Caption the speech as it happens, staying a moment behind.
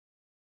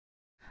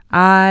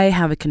I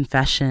have a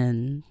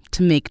confession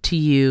to make to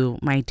you,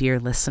 my dear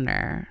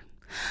listener.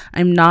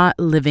 I'm not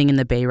living in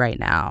the Bay right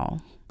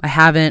now. I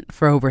haven't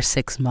for over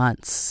 6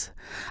 months.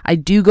 I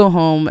do go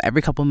home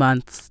every couple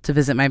months to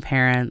visit my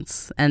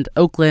parents, and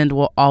Oakland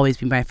will always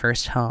be my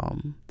first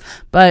home.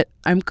 But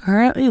I'm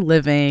currently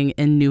living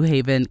in New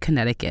Haven,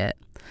 Connecticut.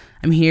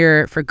 I'm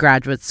here for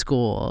graduate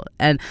school,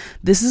 and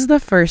this is the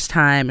first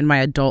time in my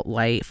adult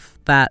life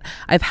that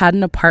I've had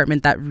an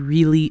apartment that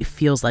really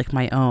feels like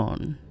my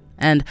own.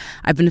 And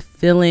I've been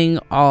filling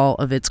all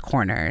of its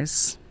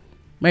corners.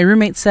 My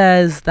roommate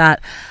says that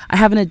I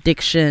have an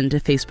addiction to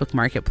Facebook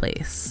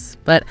Marketplace,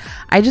 but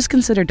I just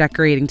consider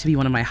decorating to be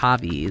one of my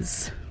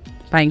hobbies.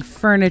 Buying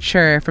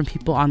furniture from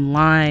people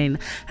online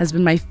has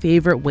been my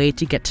favorite way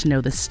to get to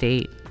know the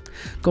state.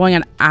 Going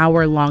on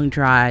hour-long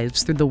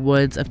drives through the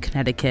woods of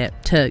Connecticut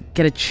to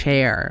get a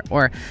chair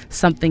or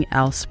something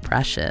else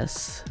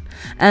precious.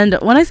 And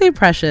when I say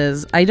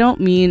precious, I don't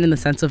mean in the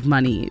sense of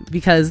money,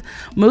 because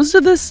most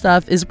of this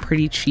stuff is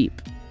pretty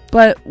cheap.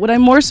 But what I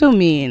more so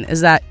mean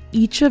is that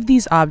each of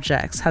these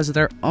objects has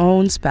their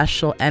own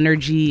special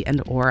energy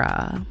and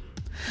aura.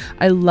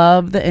 I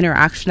love the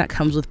interaction that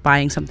comes with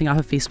buying something off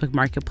of Facebook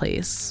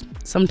Marketplace.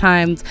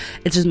 Sometimes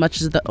it's as much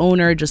as the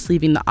owner just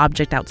leaving the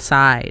object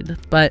outside,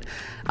 but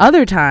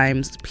other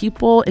times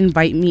people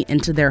invite me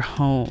into their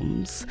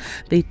homes.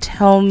 They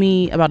tell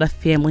me about a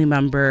family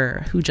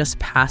member who just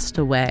passed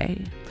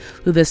away,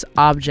 who this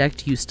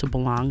object used to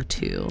belong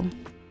to.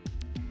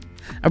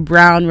 A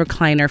brown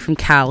recliner from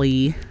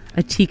Callie,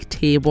 a teak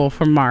table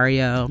from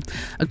Mario,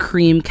 a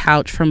cream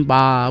couch from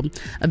Bob,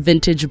 a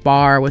vintage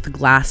bar with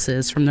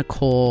glasses from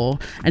Nicole,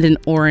 and an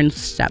orange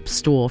step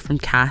stool from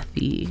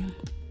Kathy.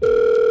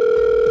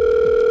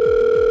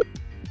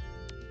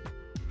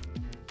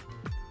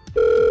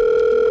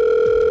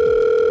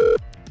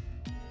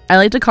 I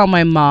like to call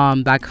my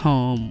mom back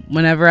home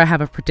whenever I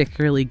have a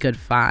particularly good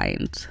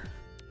find.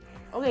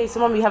 Okay, so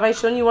Mommy, have I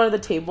shown you one of the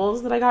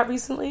tables that I got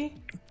recently?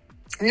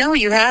 No,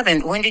 you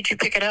haven't. When did you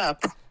pick it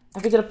up? I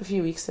picked it up a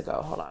few weeks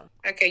ago. Hold on.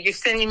 Okay, you're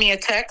sending me a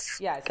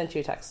text? Yeah, I sent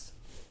you a text.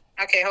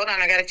 Okay, hold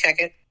on. I gotta check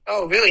it.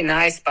 Oh, really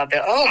nice,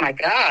 Bubba. Oh my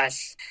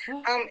gosh.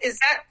 Is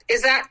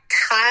that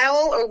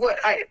tile or what?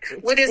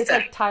 What is it's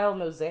that? It's like tile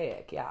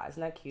mosaic. Yeah,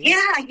 isn't that cute?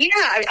 Yeah.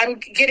 I'm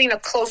getting a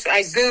closer.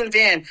 I zoomed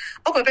in.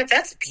 Oh, but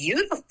that's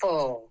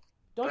beautiful.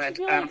 Don't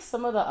you feel like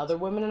some of the other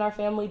women in our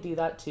family do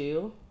that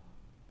too?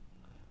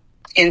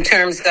 In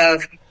terms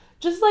of?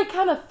 Just like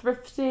kind of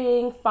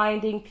thrifting,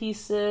 finding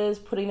pieces,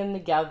 putting them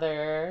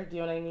together. Do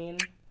you know what I mean?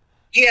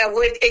 Yeah,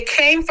 well, it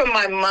came from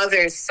my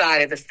mother's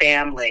side of the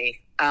family.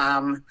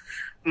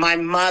 My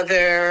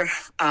mother,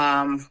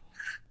 Aunt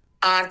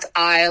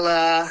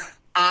Isla,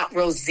 Aunt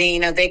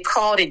Rosina, they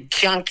called it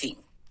junking.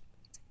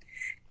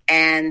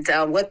 And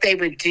what they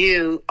would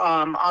do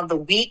on the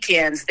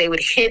weekends, they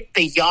would hit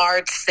the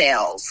yard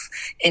sales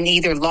in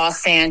either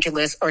Los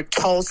Angeles or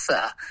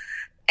Tulsa.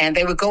 And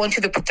they would go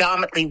into the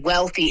predominantly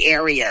wealthy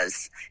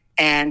areas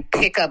and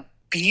pick up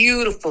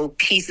beautiful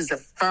pieces of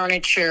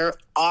furniture,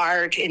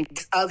 art, and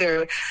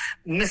other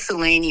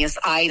miscellaneous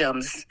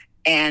items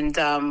and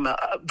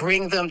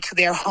bring them to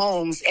their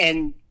homes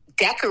and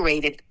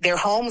decorated their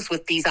homes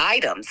with these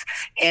items.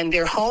 And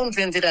their homes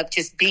ended up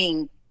just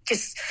being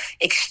just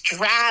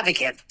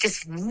extravagant,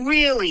 just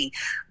really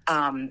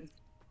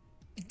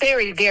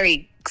very,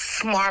 very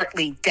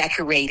smartly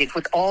decorated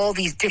with all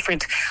these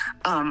different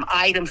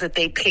items that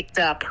they picked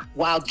up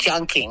while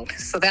junking.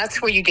 So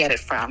that's where you get it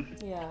from.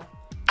 Yeah.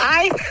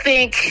 I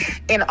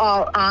think, in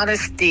all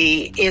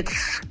honesty,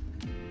 it's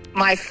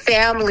my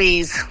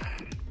family's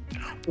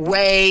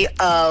way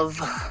of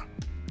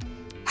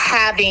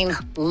having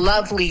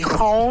lovely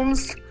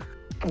homes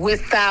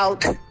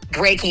without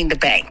breaking the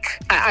bank.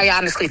 I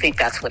honestly think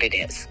that's what it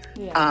is.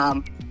 Yeah.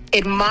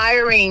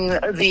 Admiring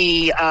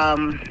the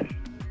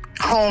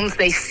homes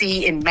they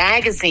see in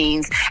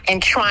magazines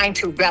and trying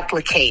to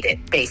replicate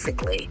it,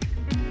 basically.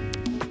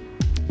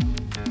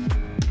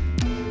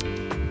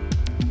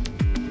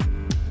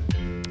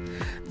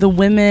 The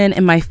women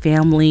in my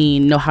family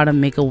know how to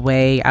make a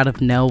way out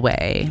of no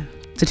way,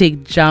 to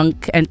take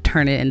junk and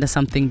turn it into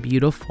something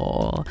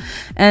beautiful.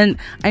 And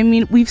I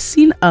mean, we've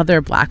seen other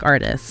Black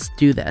artists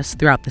do this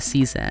throughout the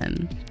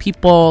season.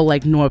 People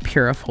like Noah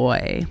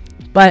Purifoy.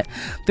 But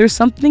there's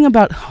something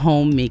about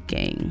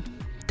homemaking.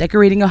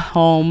 Decorating a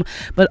home,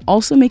 but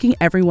also making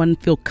everyone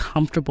feel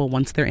comfortable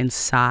once they're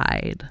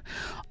inside.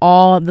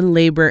 All the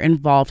labor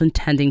involved in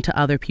tending to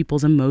other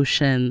people's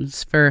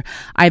emotions for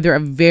either a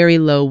very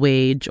low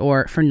wage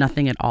or for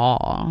nothing at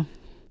all.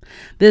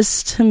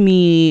 This, to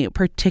me,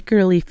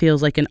 particularly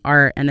feels like an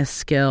art and a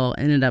skill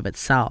in and of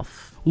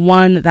itself.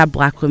 One that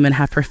Black women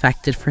have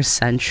perfected for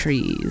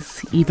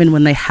centuries, even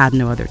when they had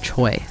no other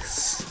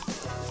choice.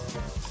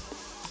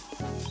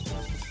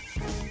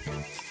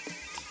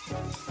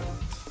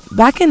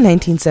 Back in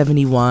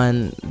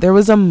 1971, there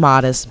was a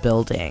modest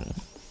building.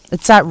 It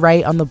sat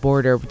right on the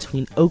border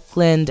between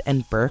Oakland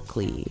and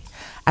Berkeley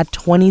at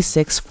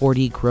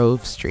 2640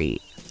 Grove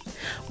Street.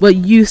 What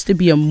used to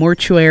be a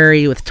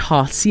mortuary with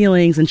tall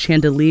ceilings and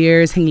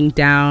chandeliers hanging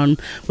down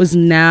was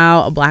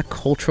now a Black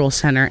cultural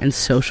center and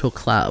social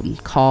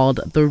club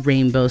called the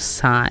Rainbow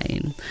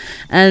Sign.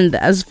 And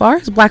as far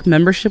as Black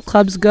membership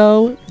clubs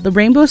go, the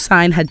Rainbow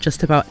Sign had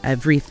just about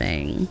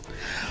everything.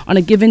 On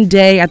a given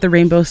day at the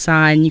Rainbow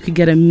Sign, you could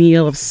get a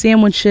meal of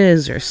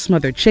sandwiches or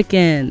smothered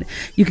chicken.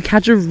 You could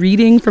catch a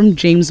reading from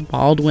James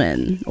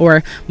Baldwin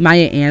or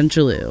Maya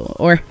Angelou,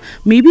 or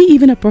maybe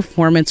even a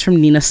performance from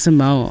Nina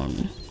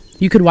Simone.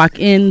 You could walk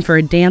in for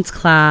a dance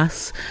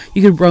class.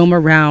 You could roam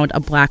around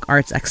a Black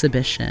arts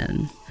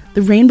exhibition.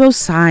 The Rainbow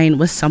Sign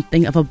was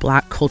something of a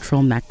Black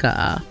cultural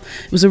mecca.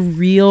 It was a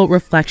real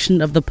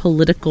reflection of the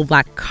political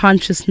Black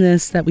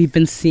consciousness that we've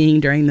been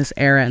seeing during this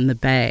era in the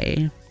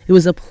Bay. It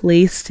was a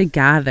place to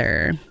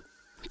gather.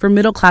 For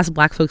middle-class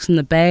Black folks in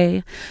the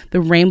Bay,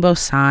 the Rainbow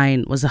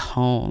Sign was a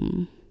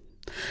home.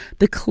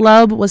 The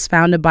club was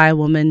founded by a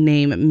woman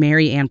named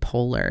Mary Ann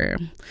Poehler.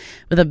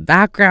 With a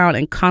background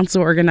in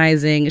concert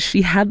organizing,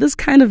 she had this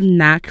kind of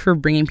knack for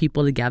bringing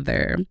people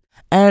together.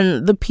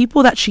 And the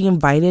people that she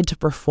invited to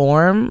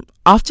perform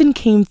often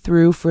came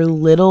through for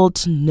little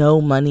to no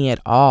money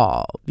at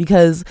all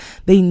because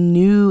they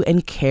knew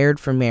and cared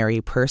for Mary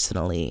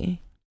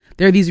personally.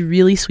 There are these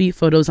really sweet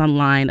photos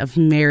online of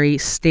Mary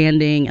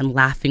standing and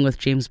laughing with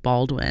James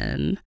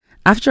Baldwin.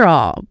 After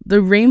all, the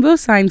Rainbow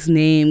Sign's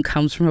name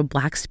comes from a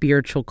Black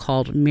spiritual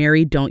called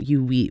Mary Don't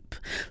You Weep,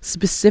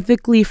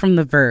 specifically from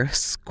the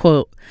verse,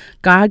 quote,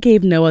 "God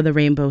gave Noah the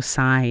rainbow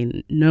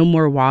sign, no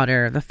more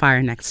water, the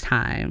fire next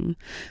time."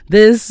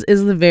 This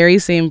is the very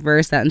same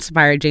verse that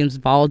inspired James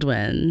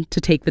Baldwin to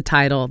take the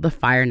title The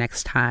Fire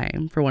Next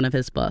Time for one of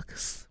his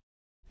books.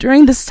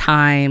 During this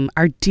time,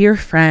 our dear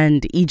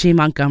friend E.J.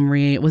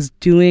 Montgomery was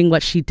doing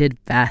what she did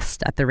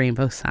best at the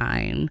Rainbow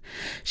Sign.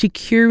 She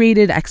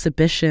curated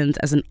exhibitions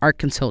as an art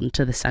consultant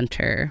to the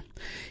center.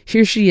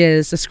 Here she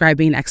is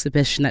describing an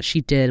exhibition that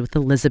she did with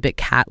Elizabeth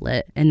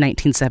Catlett in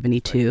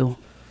 1972.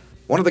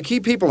 One of the key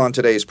people on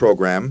today's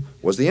program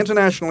was the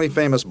internationally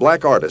famous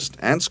Black artist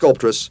and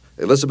sculptress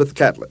Elizabeth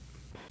Catlett.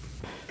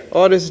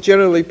 Artists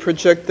generally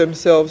project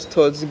themselves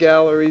towards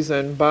galleries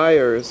and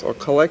buyers or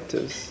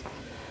collectors.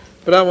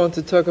 But I want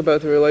to talk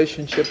about the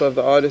relationship of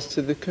the artist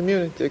to the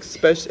community,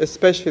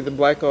 especially the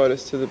Black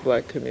artist to the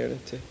Black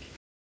community.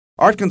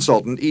 Art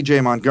consultant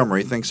E.J.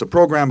 Montgomery thinks a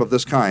program of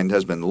this kind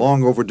has been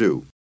long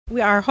overdue. We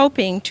are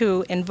hoping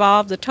to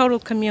involve the total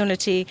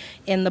community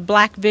in the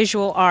Black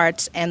visual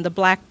arts and the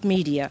Black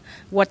media.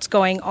 What's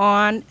going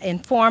on,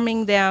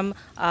 informing them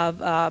of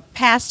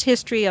past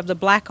history of the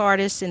Black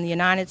artists in the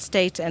United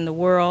States and the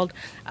world,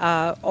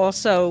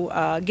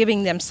 also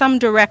giving them some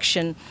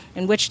direction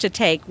in which to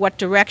take, what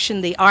direction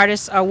the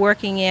artists are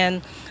working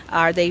in.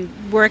 Are they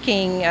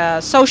working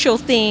social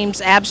themes,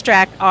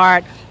 abstract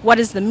art? What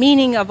is the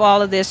meaning of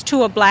all of this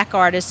to a Black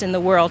artist in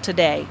the world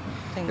today?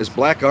 Is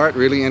Black art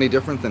really any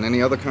different than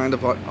any other kind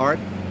of art?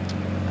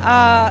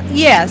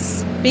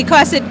 Yes,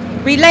 because it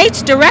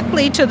relates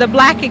directly to the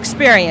Black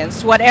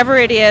experience, whatever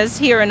it is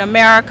here in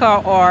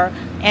America or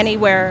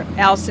anywhere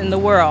else in the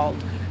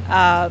world.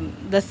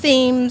 The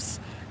themes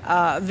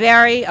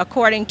vary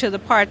according to the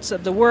parts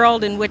of the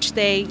world in which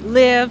they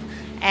live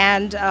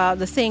and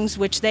the things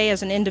which they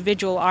as an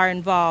individual are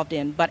involved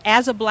in. But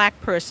as a Black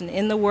person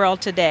in the world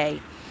today,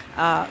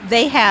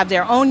 they have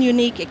their own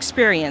unique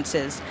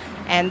experiences,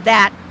 and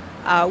that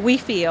we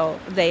feel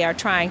they are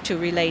trying to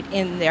relate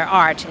in their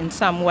art in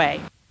some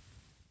way.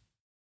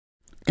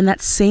 In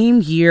that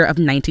same year of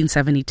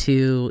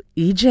 1972,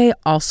 E.J.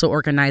 also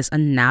organized a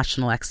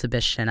national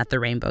exhibition at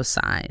the Rainbow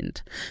Sign.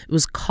 It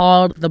was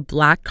called the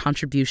Black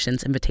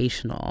Contributions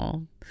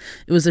Invitational.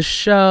 It was a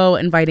show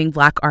inviting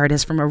Black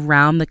artists from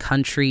around the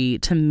country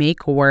to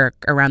make work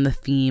around the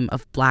theme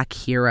of Black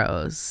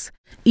heroes.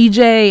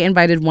 E.J.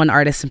 invited one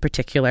artist in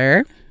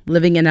particular,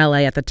 living in LA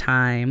at the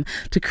time,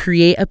 to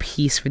create a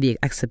piece for the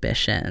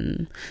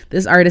exhibition.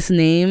 This artist's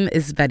name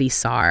is Betty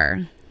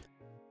Saar.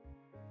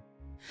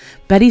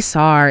 Betty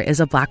Saar is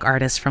a Black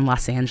artist from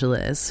Los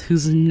Angeles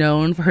who's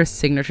known for her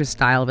signature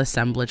style of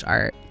assemblage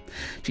art.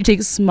 She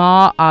takes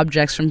small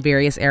objects from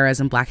various eras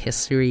in Black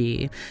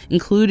history,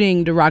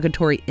 including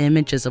derogatory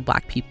images of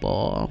Black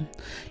people.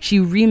 She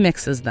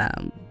remixes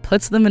them,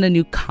 puts them in a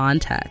new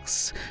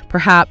context,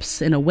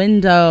 perhaps in a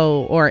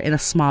window or in a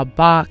small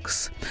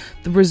box.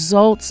 The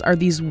results are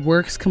these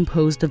works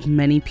composed of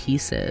many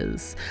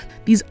pieces,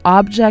 these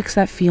objects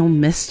that feel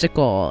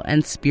mystical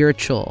and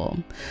spiritual,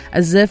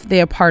 as if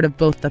they are part of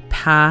both the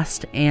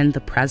past and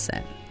the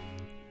present.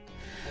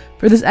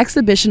 For this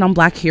exhibition on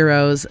Black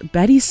heroes,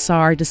 Betty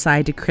Saar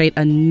decided to create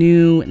a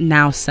new,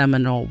 now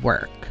seminal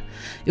work.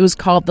 It was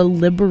called The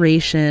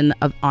Liberation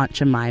of Aunt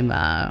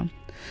Jemima.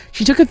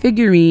 She took a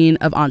figurine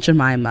of Aunt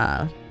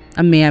Jemima,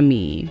 a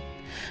mammy.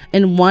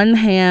 In one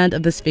hand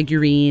of this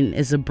figurine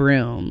is a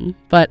broom,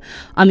 but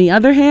on the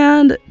other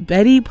hand,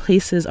 Betty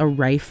places a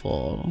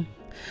rifle.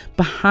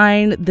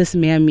 Behind this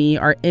mammy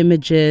are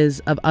images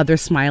of other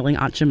smiling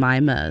Aunt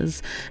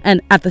Jemimas,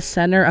 and at the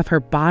center of her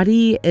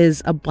body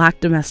is a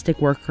Black domestic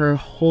worker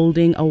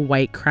holding a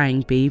white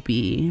crying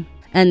baby.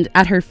 And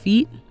at her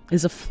feet,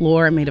 is a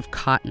floor made of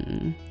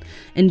cotton.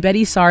 In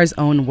Betty Saar's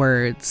own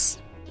words,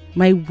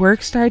 "My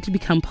work started to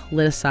become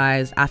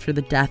politicized after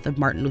the death of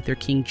Martin Luther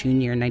King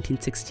Jr. in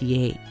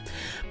 1968.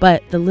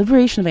 But The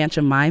Liberation of Aunt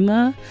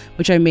Jemima,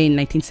 which I made in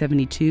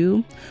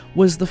 1972,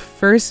 was the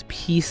first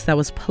piece that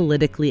was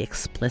politically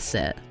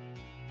explicit."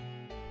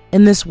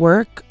 In this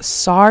work,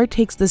 Saar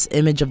takes this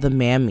image of the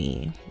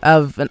mammy,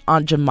 of an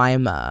Aunt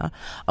Jemima,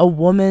 a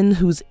woman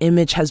whose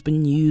image has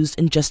been used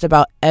in just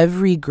about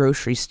every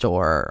grocery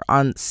store,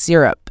 on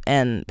syrup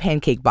and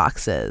pancake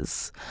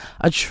boxes,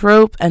 a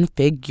trope and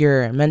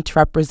figure meant to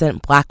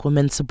represent Black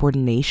women's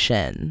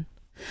subordination.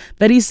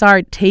 Betty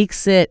Saar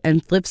takes it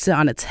and flips it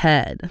on its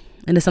head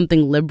into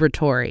something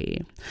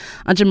liberatory.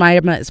 Aunt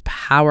Jemima is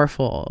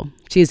powerful.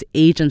 She has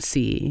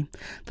agency.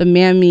 The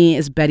mammy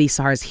is Betty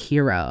Saar's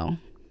hero.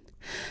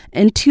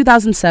 In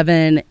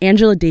 2007,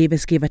 Angela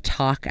Davis gave a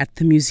talk at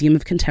the Museum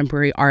of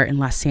Contemporary Art in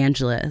Los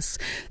Angeles,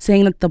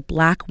 saying that the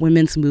Black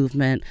women's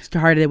movement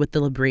started with the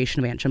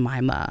liberation of Aunt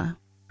Jemima,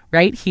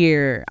 right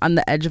here on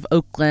the edge of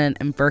Oakland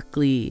and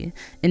Berkeley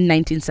in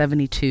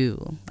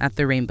 1972 at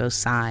the Rainbow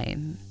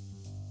Sign.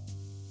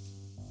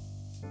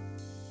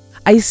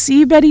 I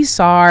see Betty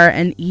Saar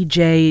and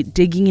E.J.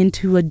 digging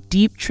into a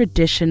deep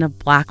tradition of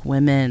Black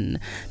women,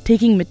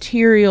 taking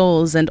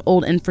materials and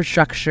old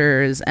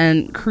infrastructures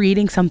and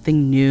creating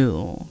something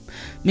new,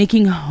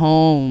 making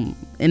home,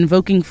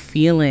 invoking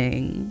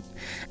feeling.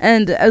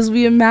 And as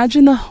we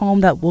imagine the home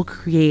that we'll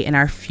create in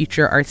our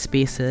future art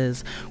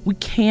spaces, we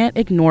can't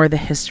ignore the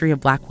history of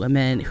Black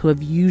women who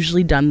have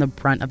usually done the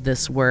brunt of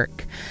this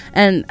work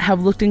and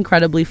have looked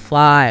incredibly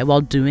fly while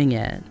doing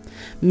it,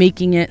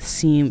 making it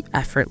seem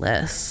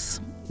effortless.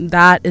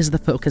 That is the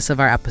focus of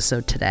our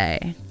episode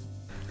today.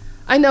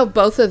 I know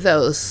both of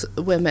those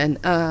women.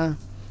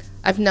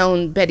 I've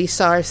known Betty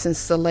Saar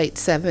since the late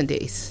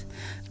 70s.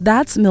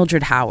 That's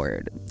Mildred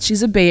Howard.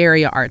 She's a Bay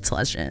Area arts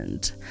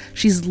legend.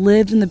 She's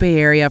lived in the Bay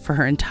Area for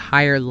her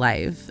entire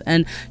life,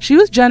 and she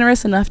was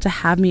generous enough to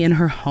have me in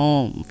her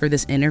home for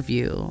this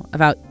interview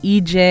about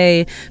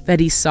E.J.,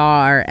 Betty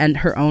Saar, and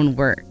her own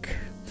work.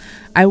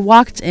 I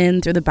walked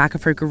in through the back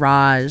of her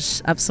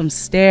garage, up some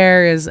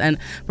stairs, and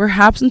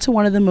perhaps into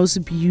one of the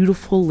most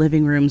beautiful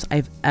living rooms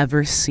I've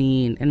ever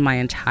seen in my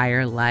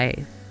entire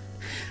life.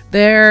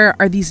 There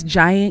are these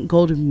giant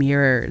gold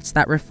mirrors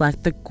that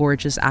reflect the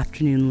gorgeous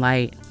afternoon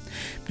light,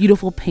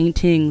 beautiful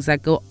paintings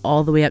that go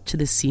all the way up to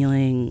the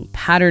ceiling,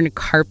 patterned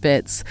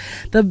carpets.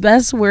 The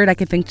best word I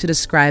could think to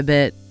describe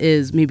it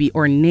is maybe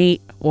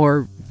ornate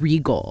or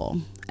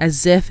regal,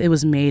 as if it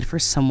was made for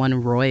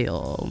someone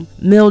royal.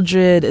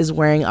 Mildred is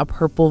wearing a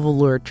purple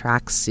velour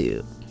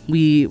tracksuit.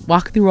 We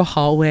walk through a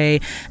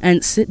hallway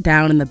and sit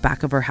down in the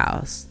back of her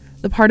house,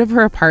 the part of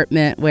her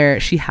apartment where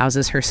she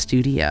houses her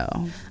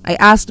studio. I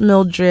asked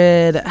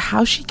Mildred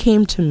how she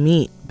came to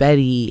meet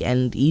Betty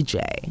and EJ.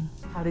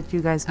 How did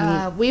you guys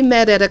meet? We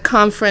met at a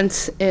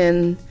conference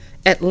in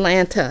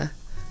Atlanta,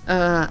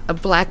 a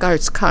Black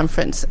Arts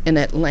conference in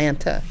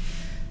Atlanta.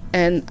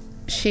 And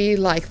she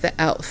liked the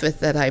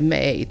outfit that I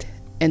made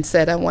and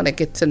said, I want to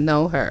get to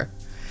know her.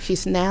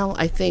 She's now,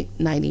 I think,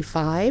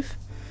 95,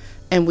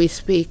 and we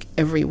speak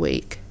every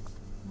week.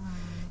 Wow.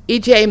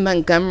 E.J.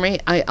 Montgomery,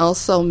 I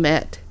also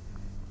met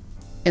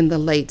in the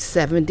late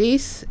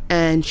 70s,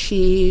 and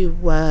she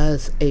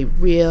was a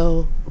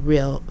real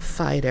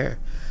fighter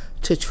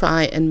to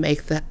try and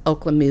make the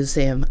Oakland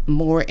Museum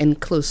more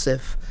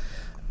inclusive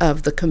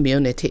of the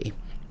community.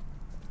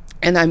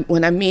 And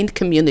when I mean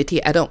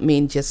community, I don't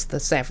mean just the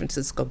San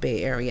Francisco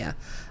Bay Area.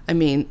 I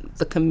mean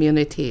the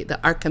community, the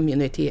art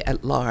community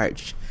at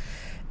large.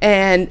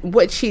 And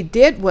what she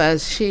did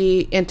was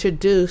she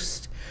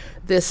introduced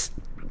this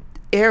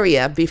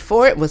area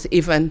before it was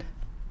even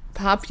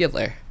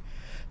popular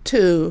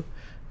to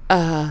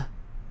the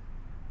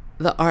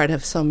art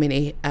of so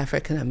many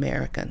African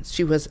Americans.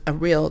 She was a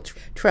real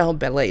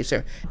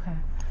trailblazer. Okay.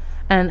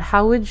 And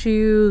how would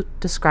you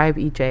describe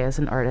EJ as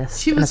an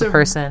artist and as a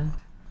person?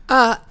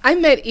 I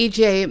met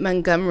E.J.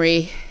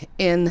 Montgomery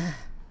in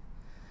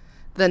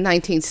the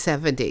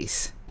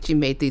 1970s. She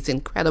made these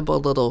incredible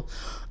little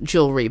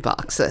jewelry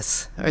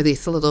boxes, or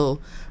these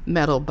little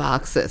metal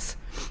boxes.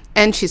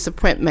 And she's a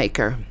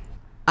printmaker.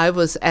 I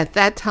was, at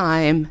that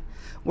time,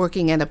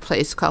 working at a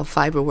place called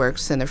Fiberworks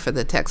Center for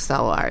the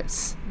Textile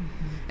Arts. Mm-hmm.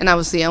 And I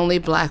was the only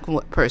Black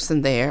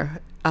person there.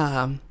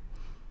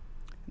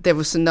 There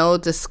was no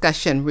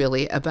discussion,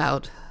 really,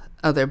 about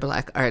other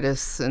Black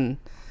artists, and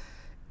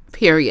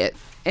period.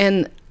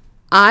 And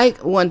I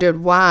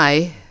wondered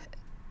why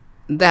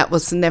that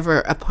was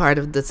never a part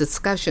of the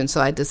discussion, so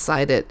I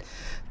decided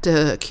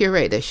to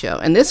curate a show.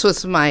 And this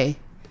was my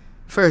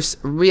first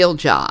real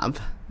job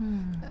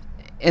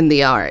in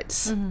the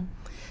arts.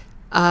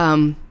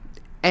 Mm-hmm.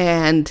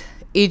 And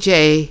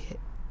E.J.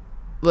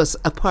 was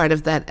a part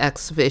of that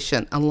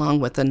exhibition,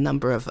 along with a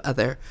number of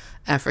other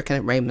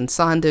African. Raymond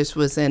Saunders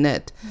was in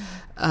it,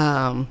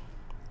 Raymond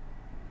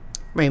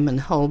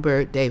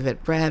Holbert,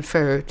 David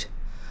Bradford,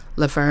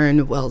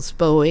 Laverne Wells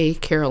Bowie,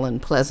 Carolyn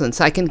Pleasance.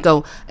 I can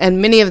go,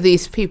 and many of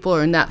these people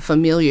are not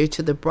familiar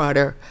to the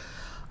broader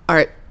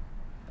art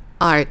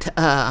art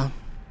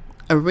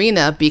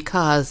arena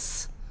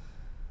because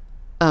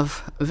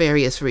of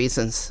various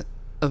reasons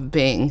of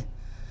being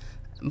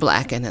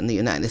Black and in the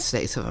United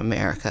States of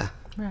America.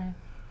 Right.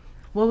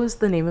 What was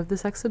the name of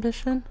this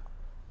exhibition?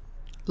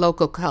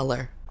 Local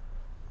Color.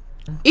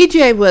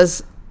 EJ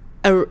was,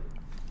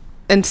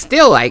 and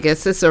still I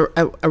guess, is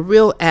a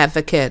real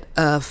advocate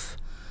of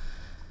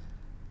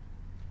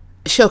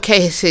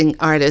showcasing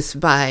artists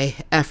by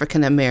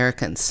African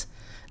Americans.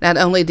 Not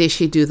only did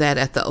she do that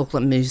at the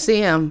Oakland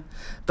Museum,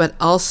 but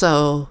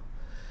also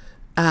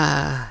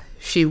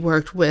she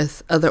worked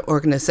with other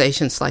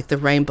organizations like the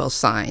Rainbow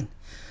Sign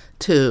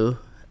to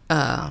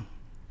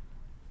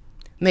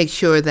make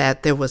sure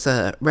that there was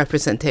a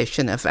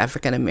representation of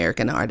African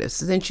American artists.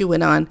 Then she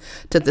went on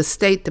to the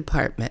State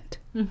Department,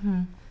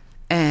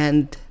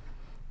 and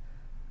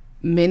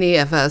many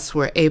of us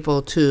were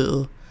able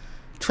to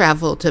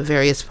travel to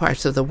various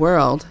parts of the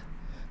world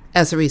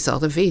as a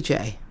result of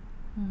VJ,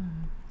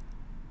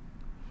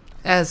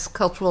 as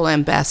cultural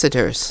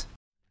ambassadors.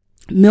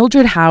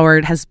 Mildred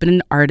Howard has been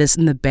an artist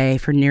in the Bay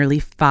for nearly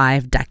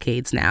 5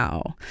 decades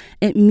now.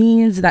 It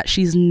means that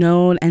she's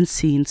known and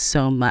seen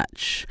so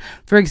much.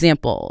 For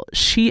example,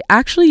 she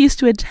actually used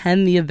to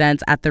attend the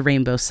events at the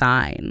Rainbow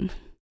Sign.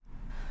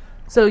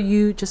 So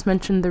you just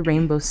mentioned the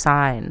Rainbow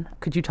Sign.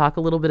 Could you talk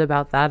a little bit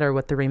about that, or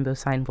what the Rainbow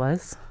Sign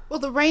was? Well,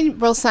 the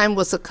Rainbow Sign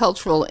was a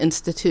cultural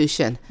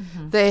institution.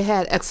 They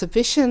had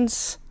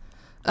exhibitions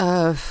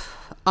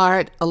of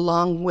art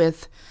along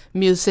with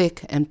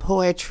music and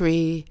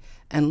poetry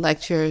and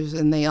lectures,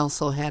 and they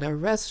also had a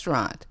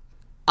restaurant.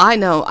 I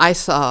know I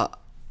saw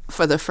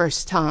for the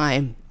first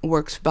time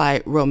works by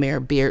Romare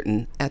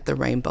Bearden at the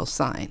Rainbow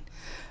Sign.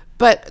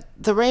 But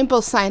the Rainbow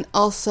Sign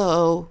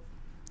also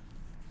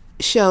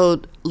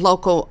showed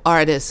local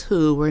artists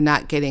who were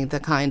not getting the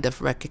kind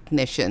of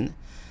recognition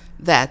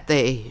that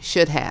they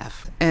should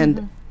have.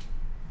 And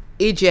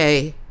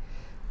EJ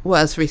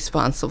was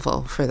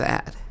responsible for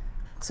that.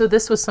 So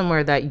this was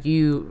somewhere that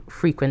you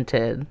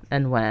frequented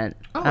and went?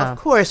 Oh, of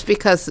course,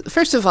 because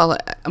first of all,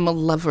 I'm a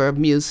lover of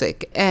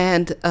music,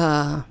 and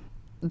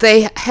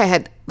they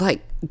had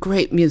like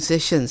great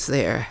musicians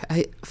there.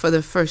 For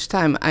the first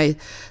time, I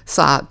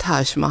saw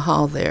Taj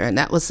Mahal there, and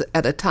that was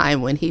at a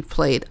time when he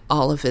played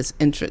all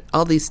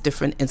these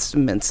different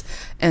instruments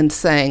and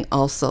sang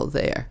also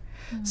there.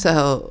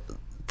 So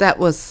that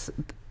was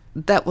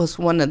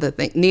one of the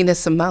things. Nina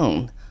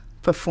Simone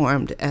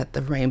performed at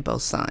the Rainbow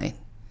Sign.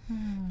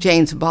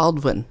 James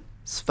Baldwin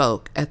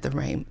spoke at the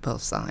Rainbow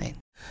Sign.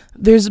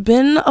 There's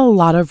been a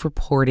lot of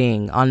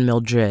reporting on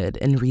Mildred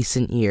in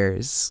recent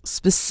years,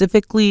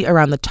 specifically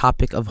around the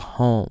topic of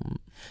home.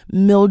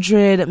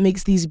 Mildred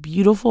makes these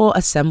beautiful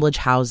assemblage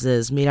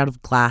houses made out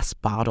of glass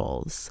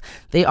bottles.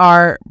 They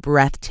are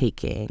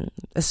breathtaking,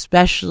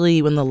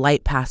 especially when the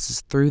light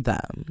passes through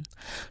them.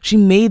 She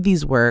made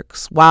these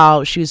works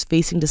while she was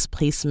facing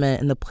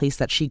displacement in the place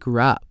that she grew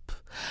up.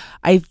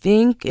 I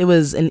think it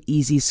was an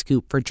easy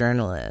scoop for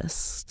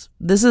journalists.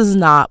 This is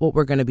not what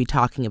we're going to be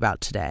talking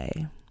about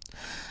today.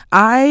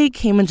 I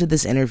came into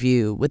this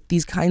interview with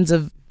these kinds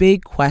of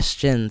big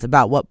questions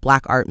about what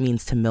Black art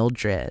means to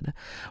Mildred,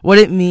 what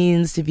it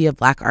means to be a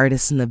Black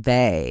artist in the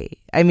Bay.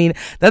 I mean,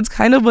 that's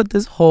kind of what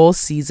this whole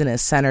season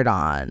is centered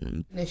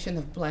on. Definition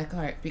of Black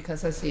art,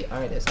 because I see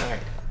art as art.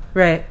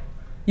 Right.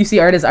 You see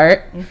art as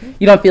art?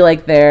 You don't feel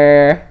like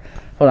they're...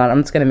 Hold on,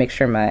 I'm just going to make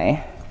sure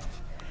my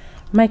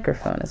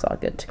microphone is all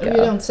good to go. You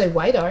don't say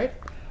white art.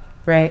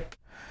 Right.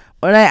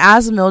 When I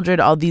asked Mildred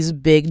all these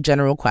big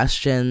general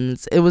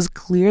questions, it was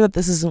clear that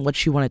this isn't what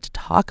she wanted to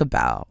talk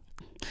about.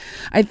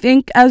 I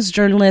think as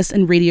journalists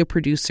and radio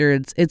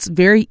producers, it's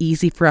very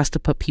easy for us to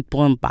put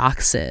people in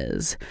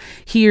boxes.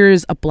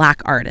 Here's a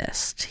Black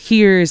artist.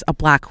 Here's a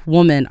Black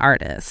woman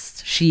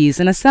artist. She's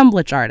an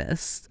assemblage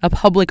artist, a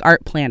public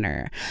art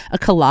planner, a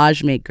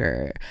collage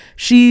maker.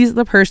 She's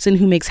the person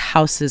who makes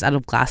houses out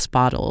of glass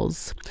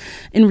bottles.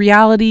 In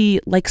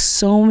reality, like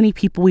so many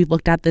people we've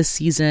looked at this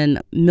season,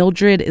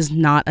 Mildred is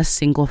not a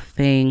single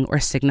thing or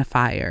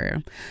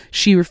signifier.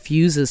 She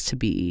refuses to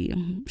be.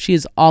 She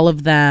is all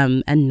of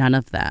them and none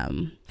of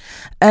them.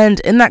 And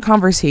in that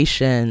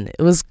conversation,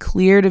 it was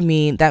clear to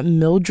me that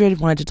Mildred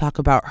wanted to talk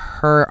about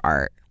her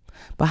art,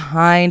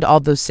 behind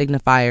all those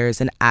signifiers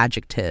and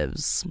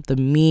adjectives, the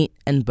meat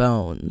and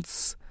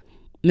bones.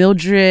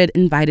 Mildred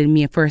invited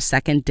me for a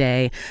second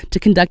day to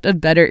conduct a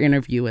better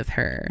interview with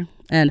her,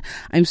 and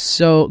I'm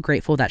so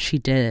grateful that she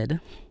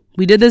did.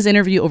 We did this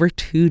interview over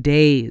 2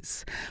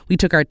 days. We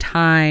took our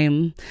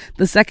time.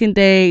 The second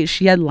day,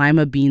 she had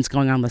lima beans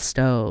going on the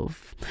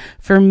stove.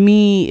 For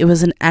me, it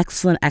was an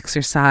excellent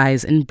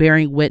exercise in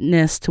bearing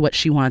witness to what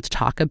she wanted to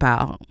talk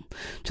about.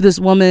 To this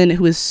woman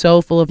who is so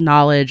full of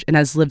knowledge and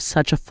has lived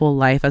such a full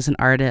life as an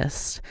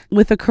artist.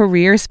 With a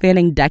career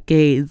spanning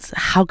decades,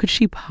 how could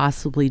she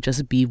possibly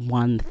just be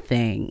one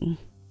thing?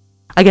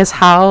 I guess,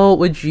 how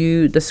would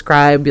you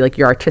describe like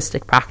your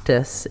artistic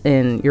practice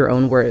in your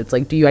own words?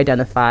 Like, do you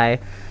identify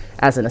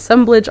as an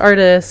assemblage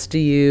artist?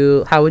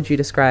 How would you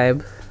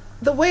describe?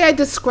 The way I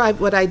describe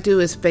what I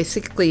do is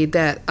basically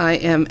that I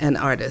am an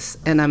artist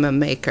and I'm a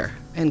maker.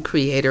 and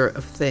creator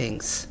of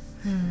things.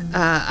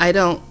 I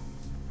don't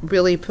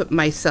really put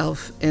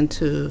myself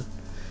into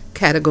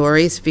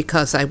categories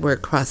because I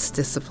work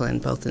cross-discipline,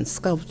 both in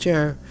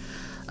sculpture,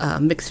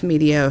 mixed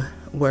media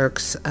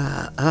works,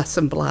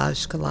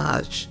 assemblage,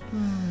 collage,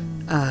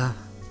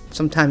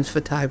 sometimes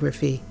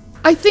photography.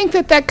 I think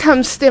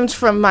that stems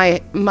from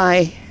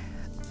my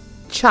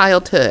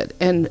childhood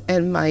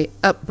and my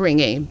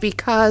upbringing,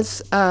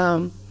 because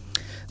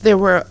there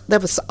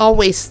was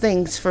always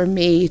things for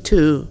me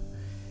to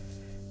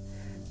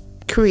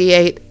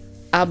create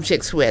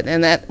objects with,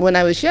 and that when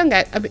I was young,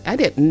 I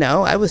didn't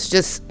know. I was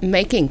just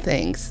making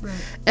things. Right.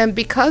 And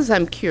because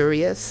I'm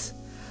curious,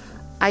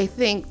 I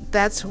think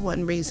that's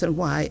one reason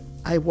why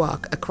I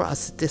walk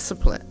across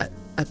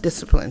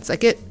disciplines. I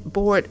get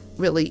bored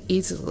really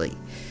easily.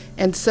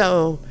 And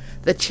so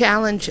the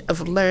challenge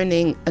of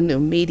learning a new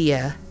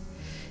media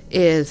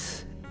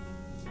is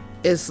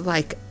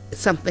like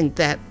something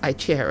that I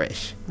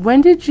cherish.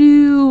 When did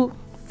you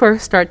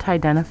first start to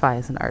identify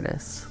as an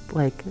artist?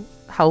 Like,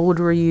 how old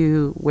were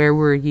you? Where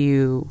were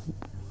you?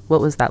 What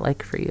was that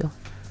like for you?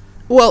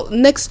 Well,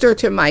 next door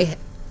to my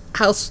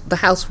house, the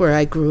house where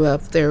I grew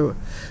up, there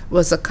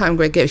was a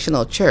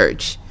congregational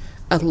church,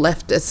 a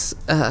leftist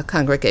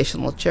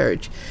congregational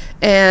church.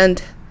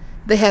 And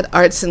they had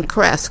arts and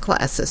crafts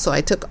classes. So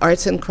I took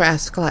arts and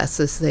crafts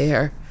classes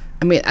there.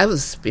 I mean, I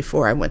was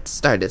before I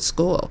started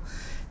school,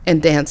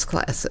 and dance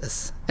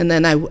classes. And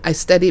then I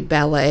studied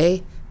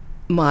ballet,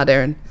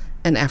 modern,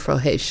 and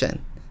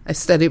Afro-Haitian. I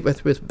studied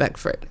with Ruth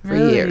Beckford for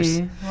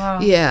years.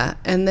 Wow. Yeah.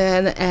 And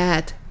then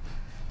at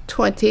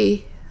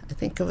 20, I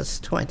think it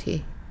was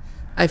 20,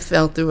 I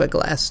fell through a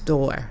glass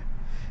door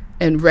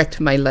and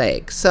wrecked my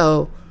leg.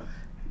 So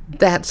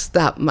that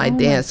stopped my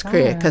dance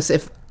career, because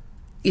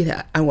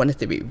I wanted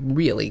to be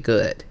really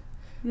good.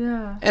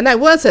 Yeah. And I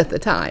was at the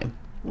time.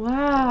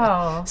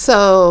 Wow.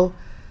 So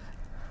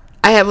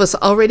I was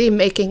already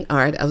making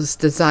art. I was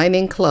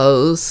designing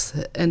clothes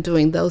and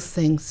doing those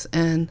things.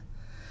 And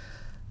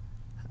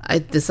I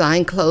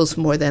designed clothes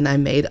more than I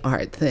made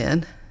art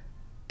then.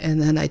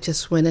 And then I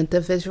just went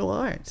into visual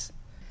arts.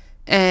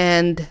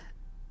 And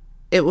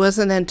it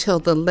wasn't until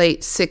the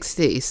late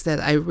 60s that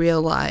I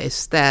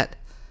realized that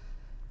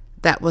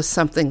that was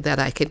something that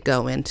I could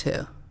go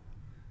into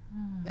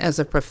as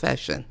a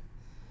profession.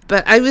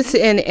 But I was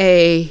in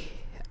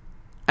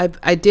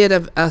I did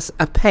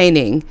a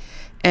painting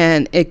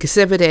and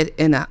exhibited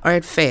in an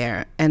art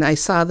fair, and I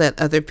saw that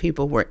other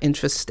people were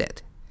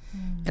interested.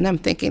 And I'm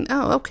thinking,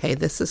 oh, okay,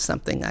 this is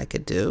something I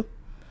could do.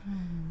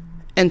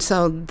 And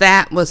so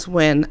that was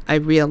when I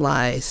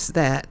realized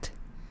that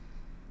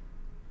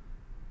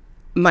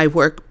my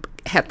work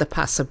had the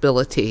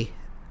possibility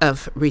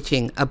of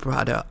reaching a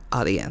broader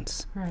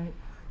audience. Right.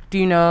 Do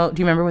you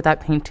remember what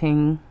that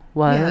painting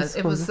was? Yes,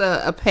 it was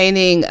a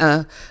painting,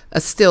 a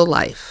still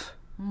life.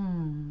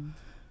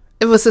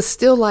 It was a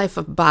still life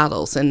of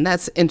bottles, and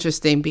that's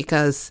interesting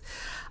because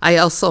I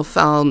also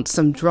found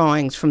some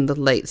drawings from the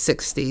late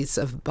 60s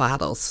of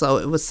bottles. So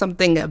it was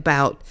something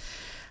about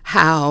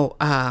how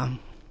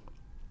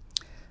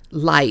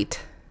light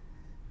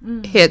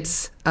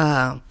hits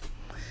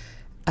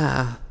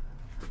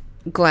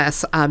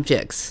glass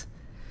objects.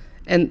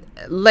 And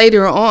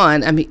later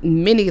on, I mean,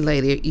 many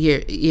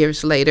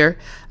years later,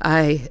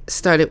 I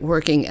started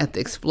working at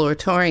the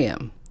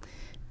Exploratorium.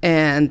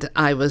 And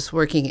I was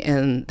working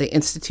in the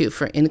Institute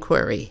for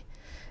Inquiry.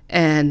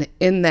 And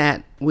in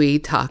that, we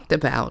talked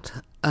about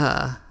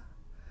how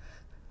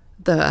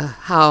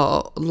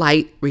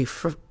light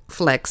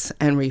reflects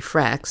and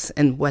refracts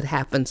and what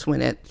happens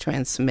when it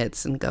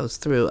transmits and goes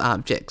through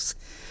objects.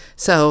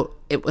 So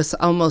it was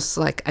almost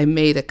like I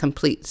made a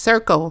complete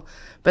circle,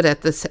 but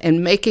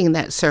in making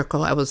that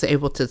circle, I was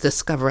able to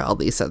discover all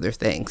these other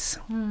things.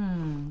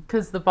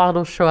 Because the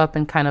bottles show up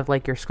in kind of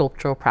like your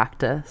sculptural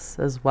practice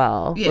as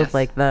well, yes, with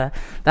like the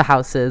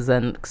houses,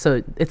 and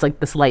so it's like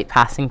this light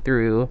passing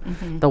through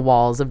the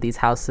walls of these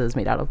houses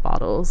made out of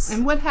bottles.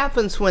 And what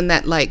happens when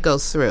that light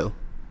goes through?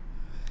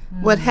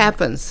 What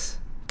happens?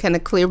 Can a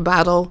clear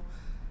bottle,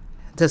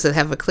 does it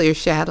have a clear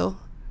shadow?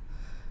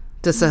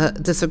 Does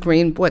a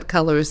green, what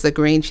color is the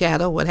green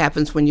shadow? What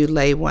happens when you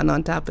lay one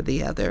on top of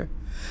the other?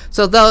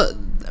 So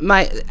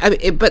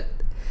but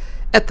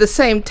at the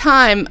same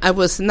time, I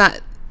was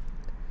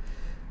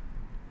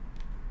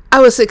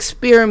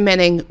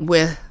experimenting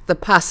with the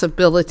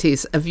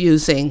possibilities of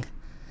using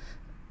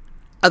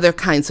other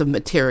kinds of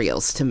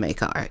materials to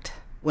make art.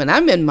 When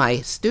I'm in my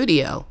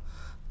studio,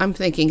 I'm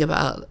thinking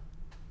about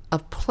a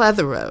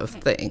plethora of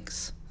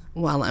things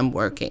while I'm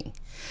working.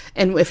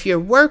 And if you're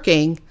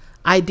working,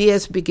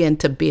 ideas begin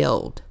to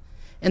build.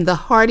 And the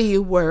harder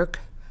you work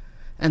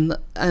and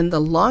the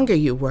longer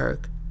you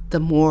work, the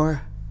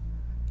more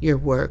your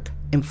work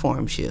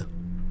informs you.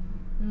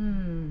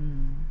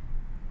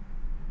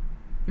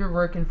 Your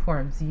work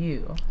informs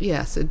you.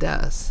 Yes, it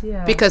does.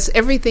 Yeah. Because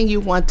everything you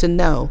want to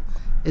know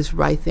is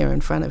right there in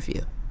front of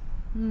you.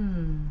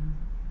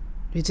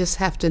 You just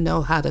have to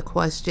know how to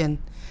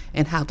question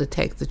and how to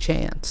take the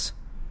chance.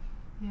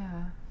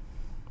 Yeah.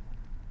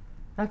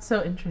 That's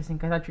so interesting.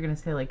 I thought you were going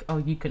to say, like, oh,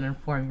 you can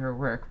inform your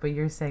work, but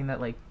you're saying that,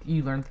 like,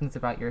 you learn things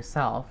about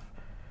yourself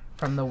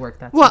from the work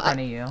that's in front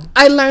of you.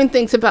 I learn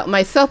things about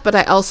myself, but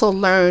I also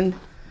learn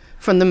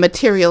from the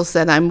materials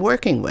that I'm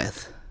working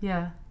with.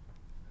 Yeah.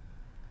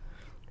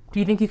 Do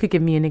you think you could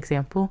give me an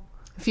example?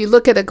 If you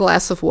look at a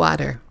glass of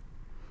water,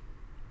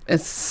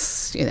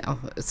 it's,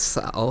 it's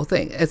the whole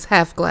thing. It's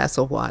half glass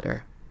of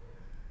water.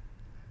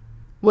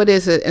 What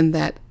is it in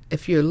that,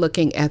 if you're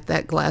looking at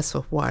that glass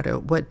of water,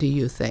 what do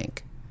you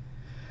think?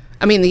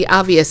 I mean, the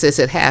obvious is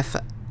it half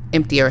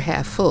empty or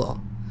half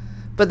full,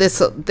 but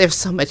there's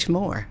so much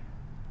more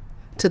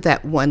to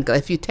that one glass.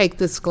 If you take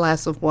this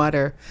glass of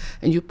water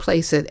and you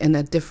place it in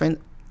a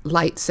different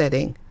light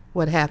setting,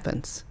 what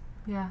happens?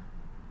 Yeah.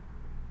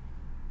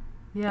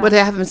 What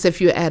happens if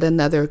you add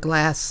another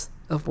glass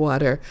of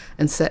water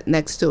and set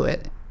next to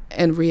it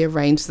and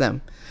rearrange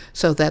them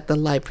so that the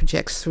light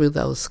projects through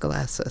those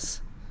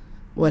glasses?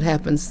 What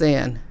happens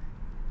then?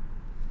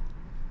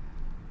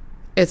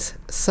 It's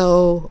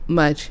so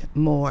much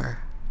more.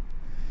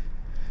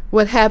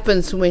 What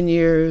happens when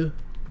you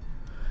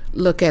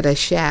look at a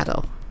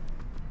shadow?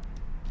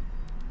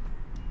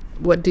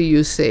 What do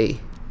you see?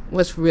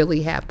 What's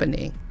really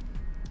happening?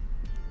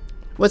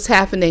 What's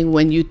happening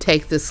when you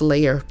take this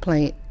layer of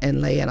paint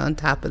and lay it on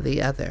top of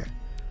the other?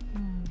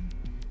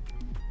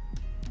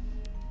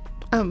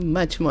 I'm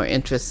much more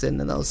interested in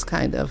those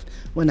kind of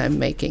when I'm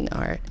making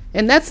art.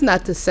 And that's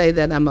not to say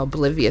that I'm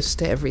oblivious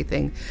to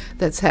everything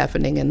that's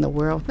happening in the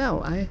world.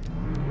 No,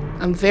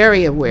 I'm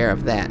very aware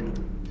of that.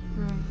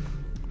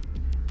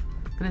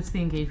 But it's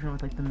the engagement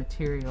with, like, the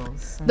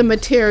materials. The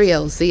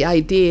materials, the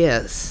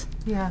ideas,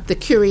 the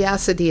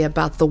curiosity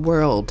about the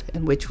world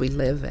in which we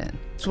live in.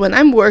 So when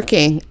I'm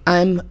working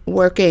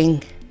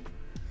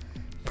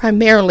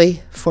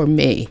primarily for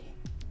me.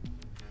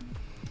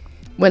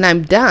 When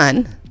I'm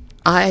done,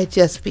 I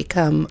just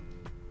become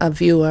a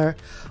viewer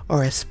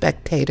or a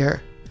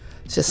spectator,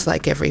 just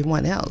like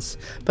everyone else.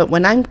 But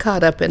when I'm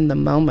caught up in the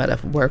moment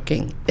of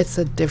working, it's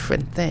a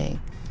different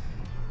thing.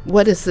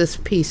 What is this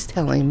piece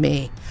telling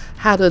me?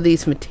 How do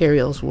these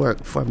materials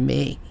work for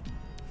me?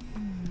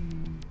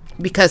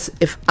 Because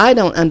if I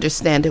don't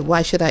understand it,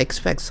 why should I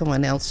expect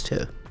someone else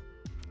to?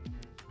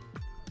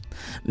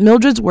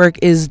 Mildred's work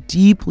is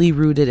deeply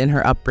rooted in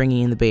her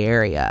upbringing in the Bay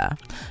Area.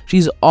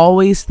 She's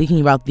always thinking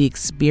about the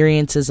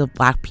experiences of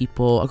Black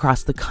people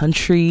across the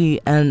country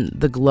and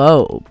the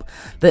globe,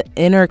 the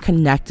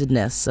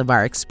interconnectedness of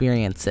our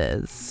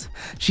experiences.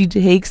 She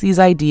takes these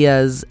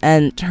ideas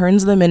and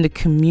turns them into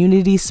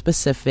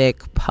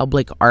community-specific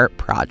public art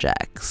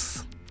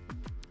projects.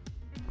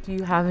 Do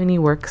you have any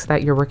works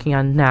that you're working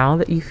on now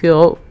that you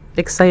feel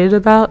excited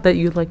about, that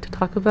you'd like to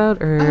talk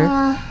about? Or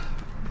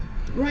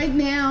right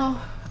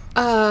now,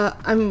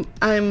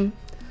 I'm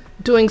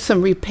doing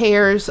some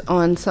repairs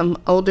on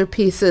some older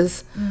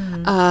pieces.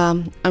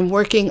 I'm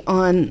working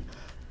on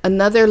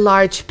another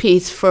large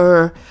piece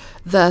for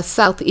the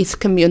Southeast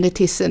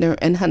Community Center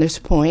in Hunters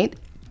Point,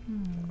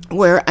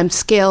 where I'm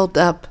scaled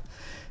up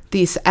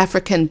these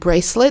African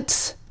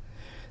bracelets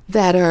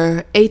that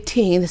are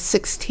 18,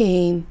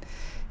 16,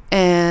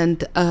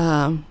 and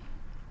I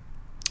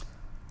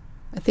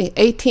think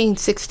 18,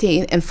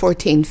 16, and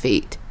 14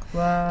 feet.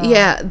 Wow.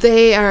 Yeah,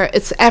 they are.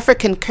 It's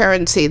African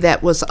currency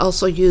that was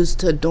also used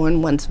to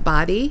adorn one's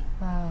body.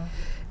 Wow.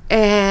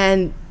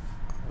 And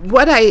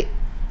what I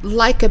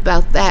like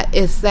about that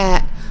is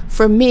that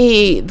for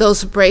me,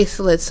 those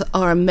bracelets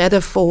are a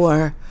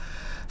metaphor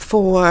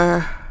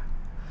for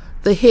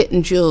the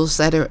hidden jewels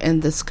that are in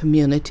this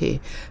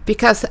community.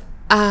 Because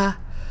the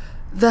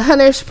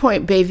Hunters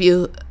Point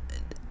Bayview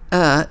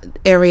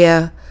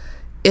area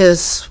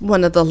is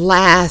one of the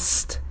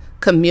last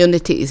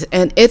communities,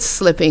 and it's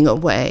slipping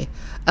away,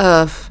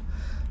 of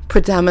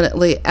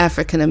predominantly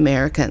African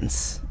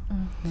Americans.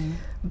 Mm-hmm.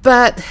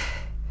 But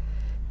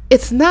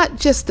it's not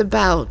just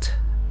about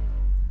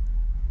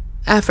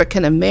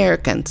African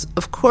Americans.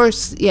 Of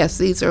course, yes,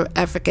 these are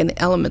African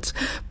elements,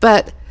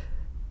 but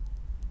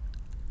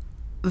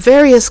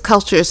various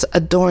cultures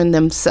adorn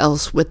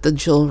themselves with the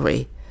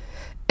jewelry.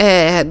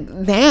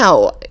 And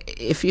now,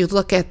 if you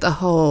look at the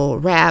whole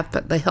rap,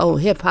 the whole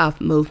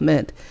hip-hop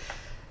movement,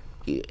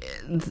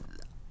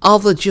 all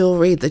the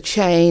jewelry, the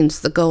chains,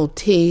 the gold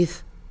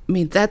teeth, I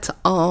mean, that's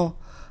all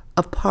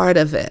a part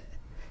of it.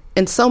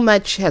 And so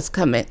much has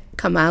come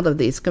out of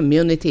these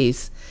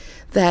communities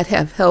that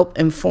have helped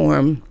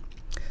inform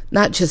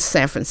not just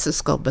San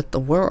Francisco, but the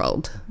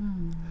world.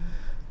 Mm.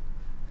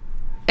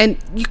 And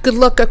you could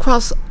look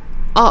across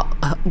all,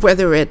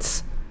 whether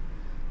it's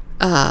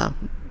the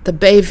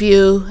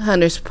Bayview,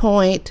 Hunters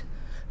Point,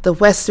 the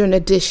Western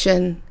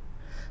Addition,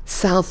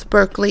 South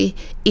Berkeley,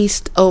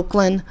 East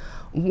Oakland,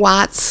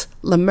 Watts,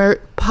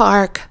 Lamert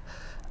Park,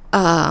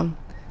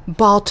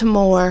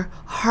 Baltimore,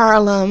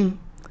 Harlem,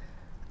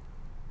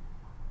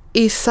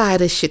 East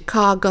Side of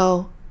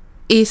Chicago,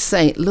 East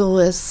St.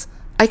 Louis.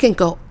 I can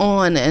go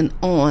on and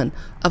on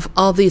of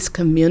all these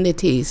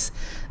communities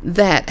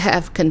that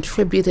have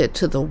contributed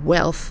to the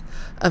wealth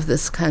of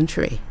this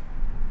country.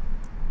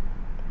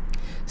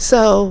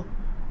 So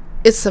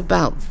it's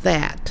about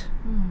that.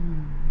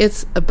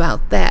 It's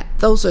about that.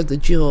 Those are the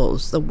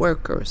jewels, the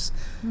workers,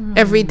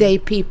 everyday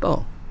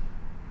people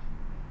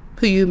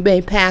who you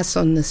may pass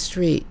on the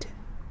street.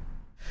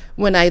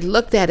 When I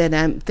looked at it,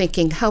 I'm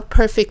thinking how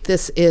perfect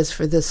this is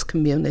for this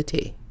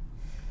community.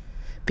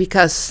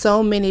 Because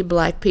so many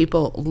black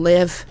people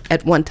lived in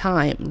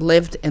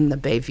the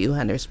Bayview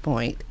Hunters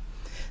Point.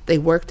 They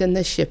worked in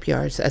the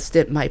shipyards, as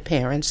did my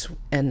parents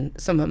and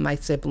some of my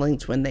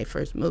siblings when they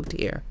first moved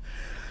here.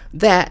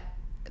 That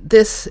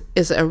this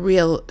is a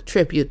real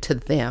tribute to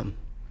them.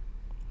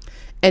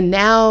 And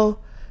now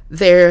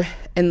they're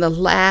in the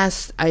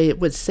last, I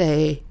would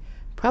say,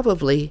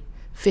 probably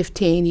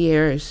 15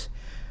 years,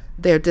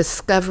 they're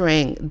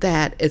discovering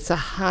that it's a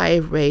high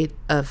rate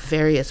of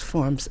various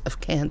forms of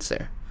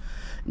cancer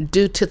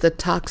due to the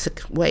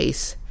toxic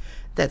waste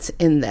that's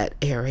in that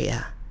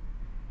area.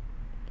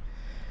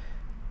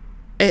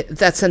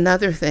 That's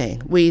another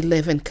thing. We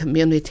live in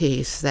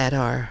communities that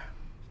are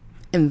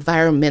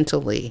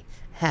environmentally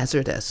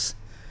hazardous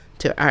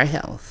to our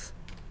health.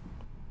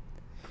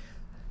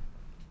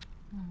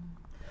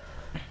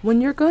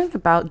 When you're going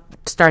about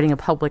starting a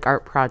public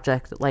art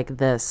project like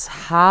this,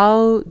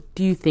 how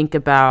do you think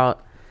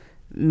about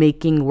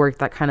making work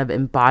that kind of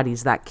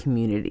embodies that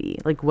community?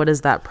 Like, what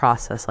is that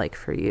process like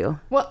for you?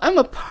 Well, I'm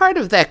a part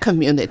of that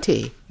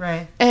community.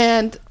 Right.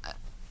 And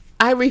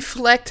I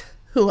reflect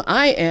who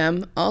I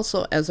am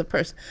also as a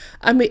person.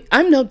 I mean,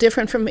 I'm no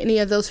different from any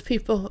of those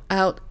people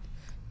out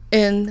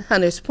in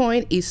Hunters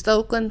Point, East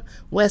Oakland,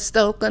 West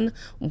Oakland,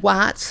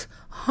 Watts,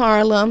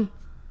 Harlem,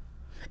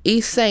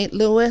 East St.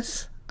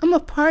 Louis. I'm a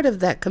part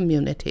of that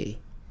community.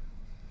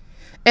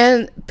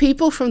 And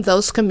people from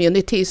those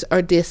communities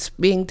are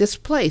being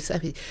displaced. I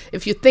mean,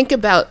 if you think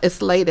about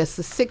as late as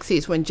the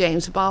 60s when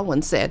James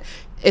Baldwin said,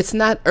 it's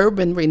not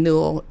urban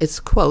renewal,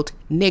 it's, quote,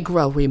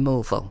 Negro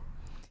removal.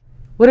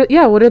 What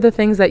are the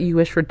things that you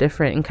wish were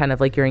different in kind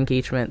of like your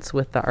engagements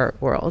with the art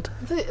world?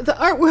 The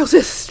art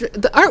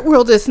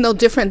world is no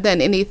different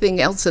than anything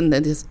else in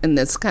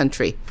this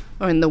country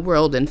or in the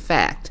world, in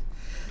fact.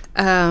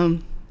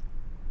 The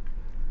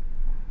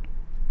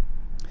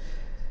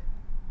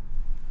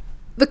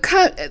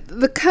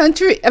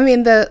country, I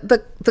mean,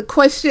 the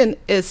question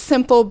is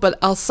simple but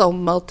also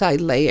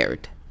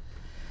multi-layered.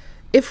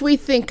 If we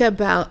think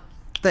about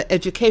the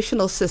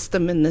educational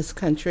system in this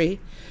country,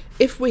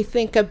 if we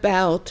think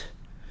about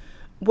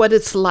what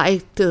it's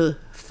like to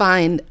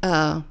find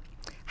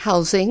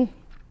housing,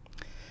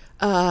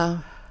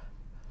 all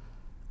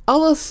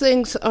those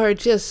things are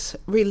just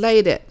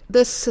related.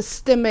 This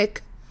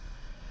systemic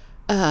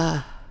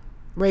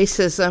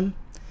racism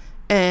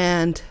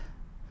and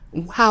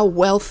how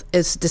wealth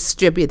is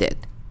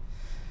distributed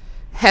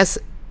has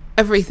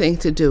everything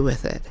to do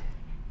with it.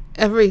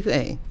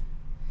 Everything.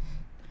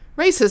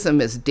 Racism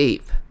is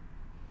deep.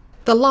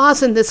 The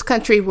laws in this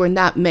country were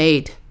not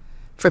made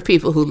for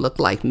people who look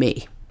like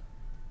me.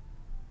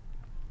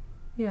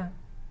 Yeah.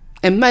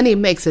 And money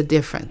makes a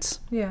difference.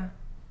 Yeah.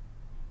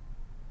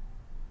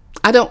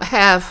 I don't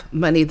have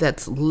money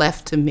that's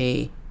left to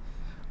me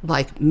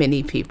like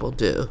many people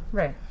do.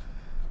 Right.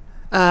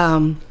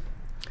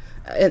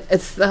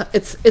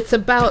 It's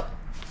about,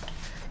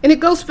 and it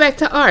goes back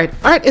to art.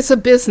 Art is a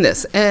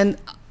business, and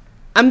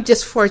I'm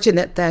just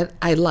fortunate that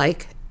I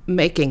like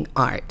making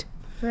art.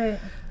 Right.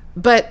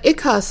 But it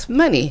costs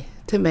money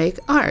to make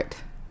art,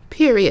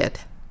 period.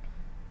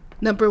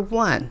 Number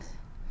one,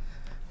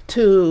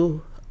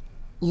 to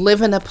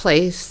live in a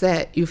place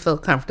that you feel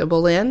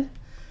comfortable in,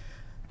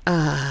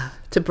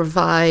 to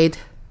provide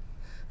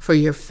for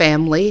your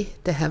family,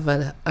 to have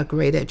a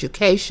great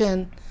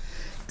education.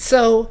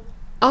 So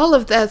all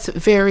of that's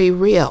very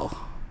real.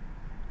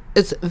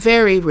 It's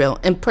very real,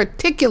 and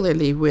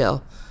particularly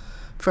real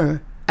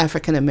for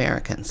African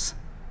Americans.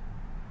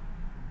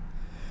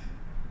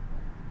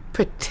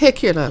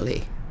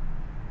 Particularly.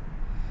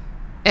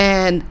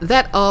 And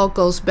that all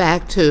goes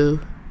back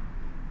to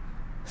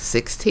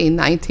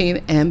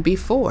 1619 and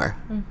before.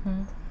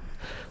 Mm-hmm.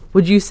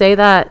 Would you say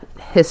that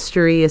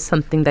history is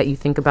something that you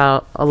think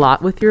about a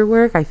lot with your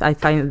work? I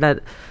find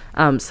that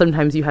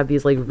sometimes you have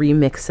these like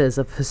remixes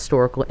of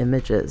historical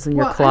images in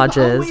your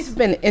collages. I've always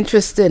been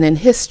interested in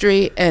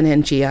history and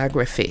in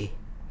geography.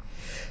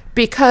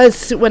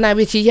 Because when I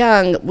was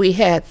young, we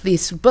had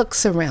these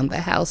books around the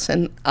house,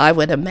 and I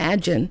would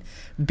imagine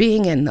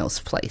being in those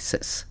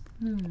places.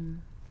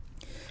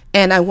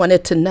 And I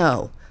wanted to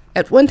know.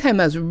 At one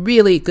time, I was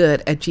really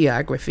good at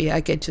geography.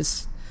 I could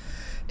just,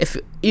 if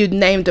you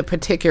named a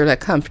particular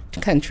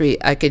country,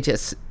 I could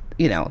just,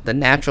 the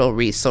natural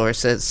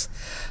resources,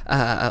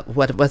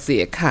 what was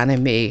the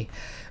economy,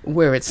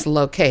 where it's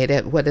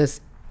located, what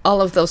is,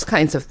 all of those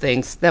kinds of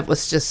things. That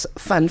was just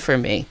fun for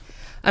me.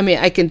 I mean,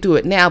 I can do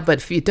it now, but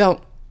if you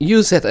don't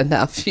use it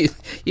enough, you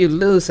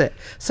lose it.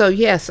 So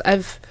yes,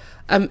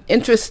 I'm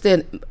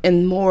interested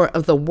in more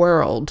of the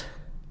world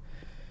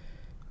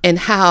and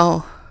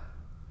how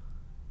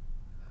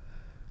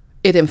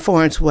it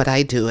informs what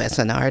I do as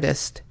an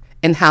artist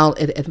and how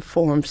it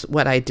informs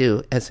what I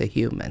do as a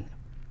human.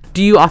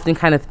 do you often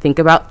kind of think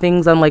about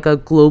things on like a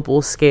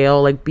global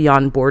scale, like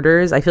beyond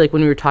borders? I feel like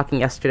when we were talking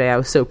yesterday, I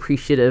was so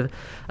appreciative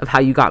of how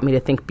you got me to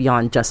think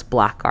beyond just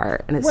Black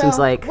art. And it seems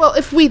like... Well,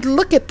 if we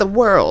look at the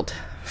world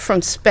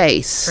from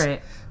space,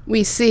 right.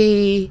 we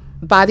see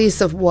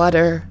bodies of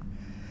water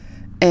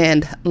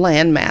and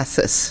land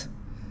masses.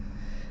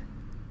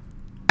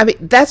 I mean,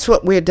 that's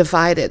what we're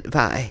divided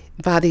by,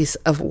 bodies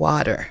of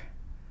water.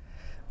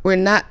 We're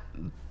not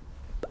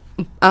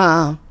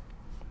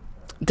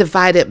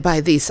divided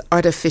by these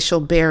artificial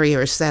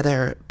barriers that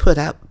are put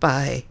up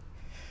by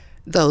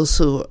those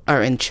who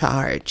are in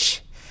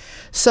charge.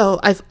 So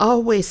I've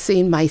always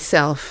seen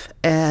myself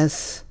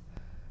as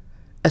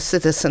a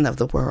citizen of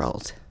the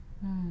world.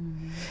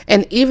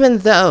 And even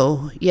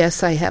though,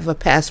 yes, I have a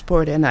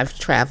passport and I've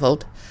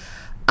traveled,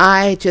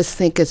 I just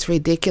think it's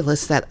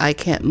ridiculous that I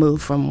can't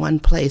move from one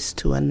place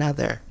to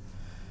another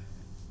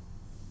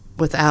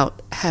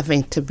without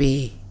having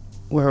to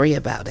worry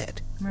about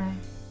it. Right.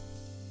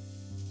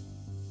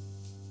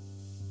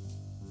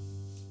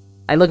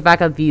 I look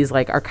back at these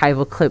like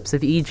archival clips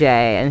of EJ,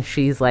 and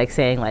she's like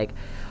saying like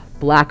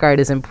Black art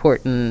is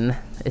important.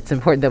 It's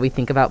important that we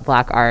think about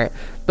Black art.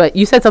 But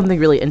you said something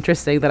really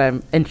interesting that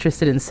I'm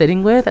interested in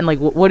sitting with. And like,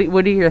 what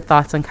are your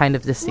thoughts on kind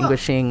of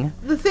distinguishing?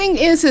 Well, the thing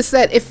is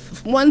that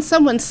if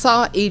someone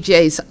saw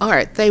EJ's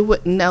art, they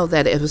wouldn't know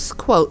that it was,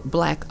 quote,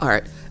 Black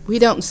art. We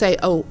don't say,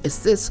 oh,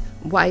 is this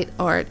white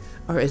art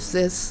or is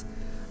this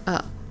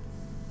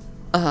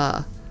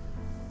art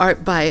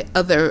by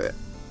other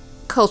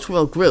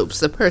cultural groups.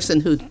 The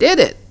person who did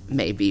it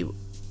may be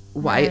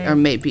white or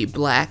may be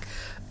Black,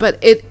 but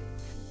it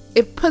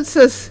puts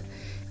us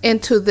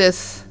into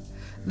this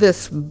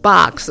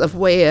box of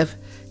way of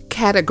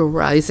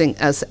categorizing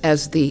us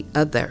as the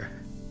other.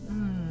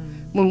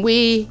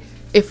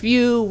 If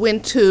you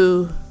went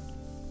to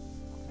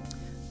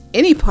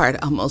any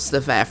part almost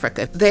of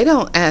Africa,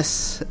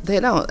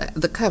 the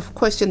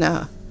question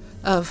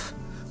of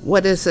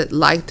what is it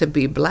like to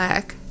be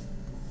Black?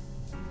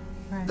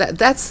 Right.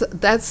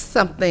 That's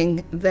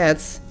something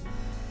that's,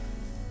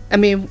 I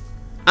mean,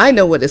 I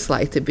know what it's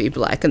like to be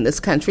Black in this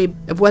country.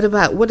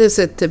 What is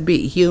it to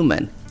be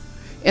human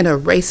in a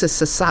racist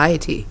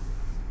society?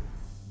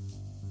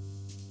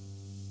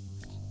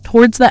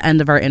 Towards the end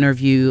of our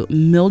interview,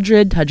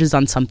 Mildred touches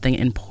on something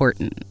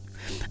important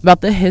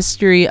about the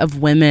history of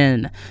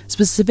women,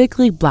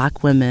 specifically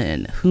Black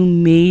women, who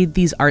made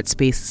these art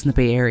spaces in the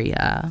Bay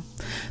Area.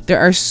 There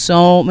are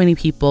so many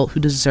people who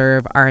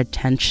deserve our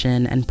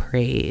attention and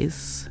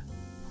praise.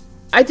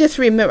 I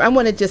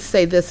want to just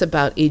say this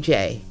about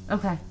EJ.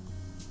 Okay.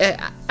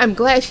 I'm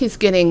glad she's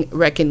getting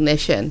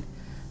recognition,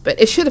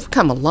 but it should have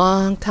come a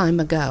long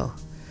time ago.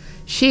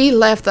 She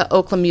left the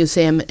Oakland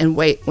Museum and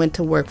went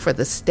to work for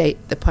the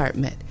State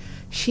Department.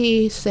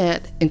 She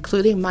sent,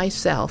 including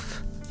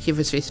myself, she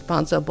was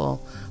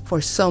responsible for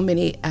so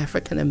many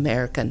African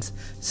Americans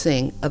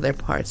seeing other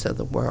parts of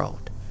the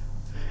world.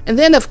 And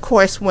then, of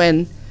course,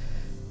 when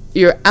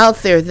you're out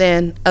there,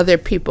 then other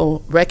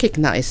people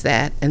recognize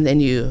that, and then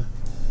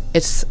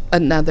it's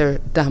another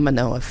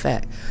domino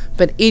effect.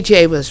 But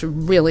EJ was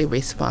really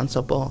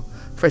responsible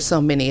for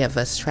so many of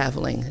us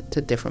traveling to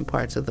different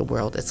parts of the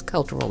world as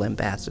cultural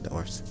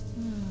ambassadors.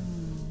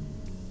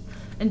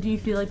 And do you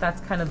feel like that's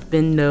kind of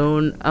been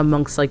known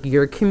amongst like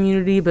your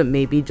community, but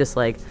maybe just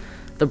like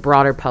the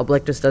broader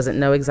public just doesn't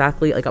know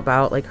exactly like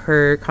about like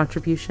her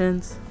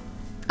contributions?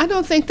 I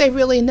don't think they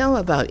really know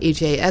about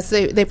EJ, as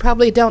they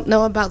probably don't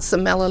know about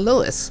Samela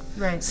Lewis.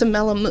 Right.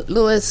 Samela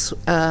Lewis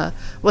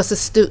was a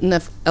student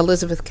of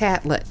Elizabeth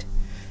Catlett,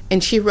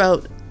 and she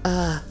wrote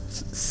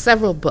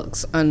several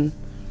books on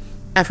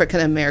African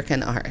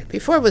American art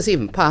before it was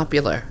even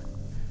popular.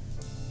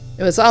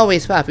 It was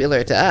always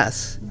popular to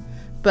us,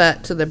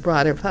 but to the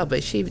broader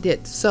public, she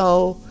did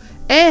so.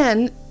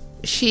 And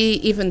she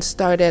even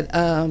started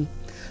a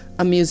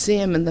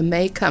museum in the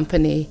May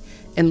Company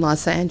in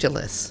Los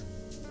Angeles.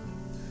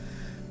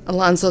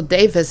 Alonzo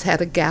Davis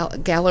had a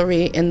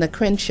gallery in the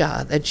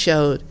Crenshaw that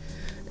showed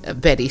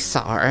Betty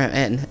Saar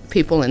and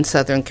people in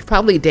Southern,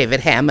 probably David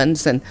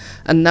Hammonds and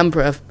a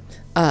number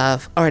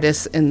of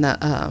artists in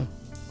the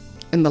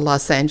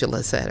Los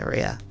Angeles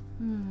area.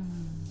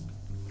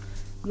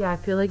 Yeah, I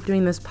feel like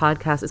doing this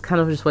podcast is kind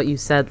of just what you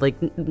said. Like,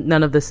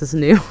 none of this is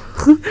new,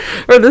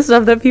 or the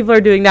stuff that people are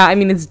doing now. I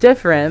mean, it's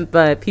different,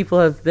 but people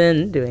have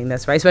been doing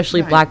this, right?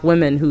 Especially Black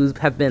women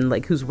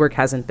whose work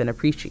hasn't been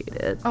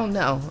appreciated. Oh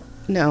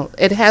no,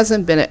 it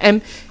hasn't been.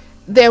 And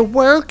their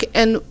work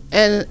and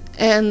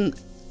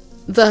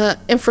the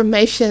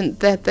information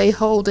that they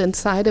hold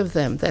inside of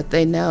them, that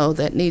they know,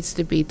 that needs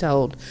to be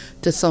told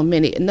to so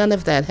many, none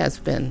of that has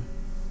been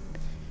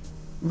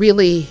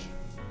really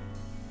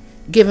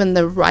given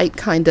the right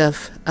kind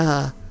of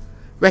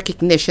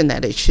recognition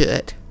that it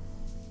should.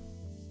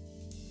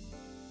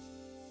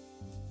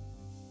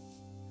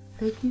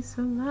 Thank you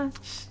so much.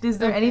 Is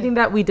there anything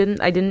that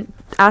I didn't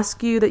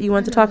ask you that you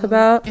want to talk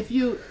about?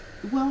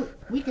 Well,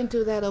 we can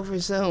do that over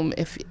Zoom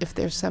if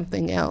there's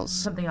something else.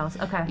 Something else,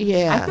 okay.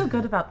 Yeah. Do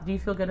you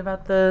feel good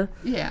about the...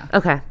 Yeah.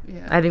 Okay.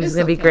 Yeah. I think it's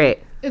going to be great.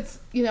 It's,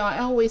 I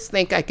always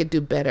think I could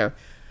do better.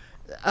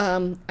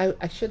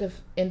 I should have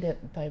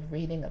ended by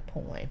reading a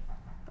poem.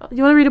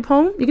 You want to read a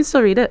poem? You can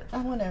still read it. I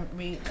want to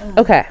read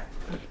Okay.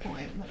 a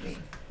poem. Let me.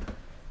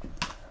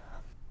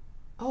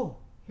 Oh,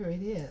 here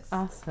it is.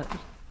 Awesome.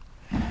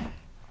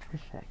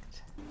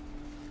 Perfect.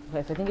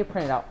 Okay, so I think you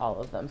printed out all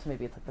of them, so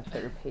maybe it's like the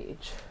third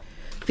page.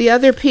 The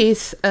other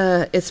piece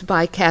is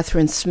by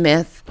Catherine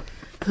Smith,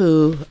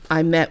 who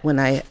I met when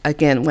I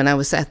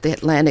was at the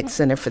Atlantic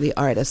Center for the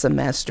Arts, a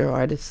master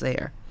artist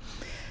there.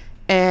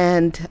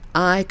 And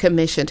I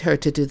commissioned her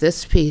to do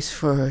this piece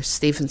for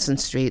Stevenson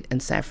Street in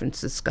San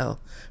Francisco,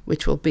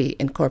 which will be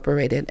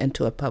incorporated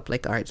into a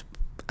public arts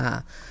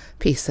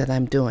piece that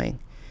I'm doing.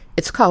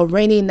 It's called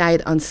Rainy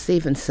Night on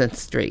Stevenson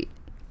Street.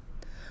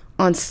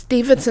 On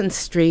Stevenson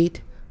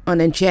Street,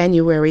 on a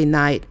January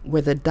night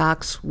where the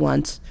docks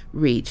once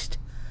reached,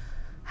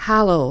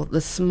 hollow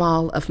the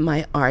small of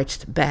my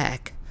arched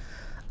back,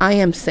 I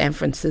am San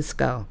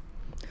Francisco,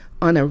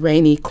 on a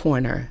rainy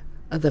corner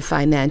of the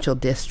financial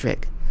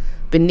district.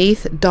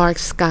 Beneath dark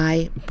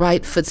sky,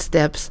 bright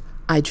footsteps,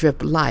 I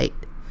drip light.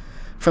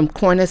 From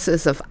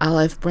cornices of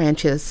olive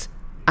branches,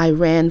 I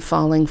ran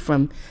falling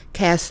from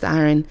cast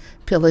iron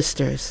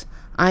pilasters.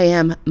 I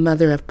am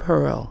mother of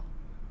pearl.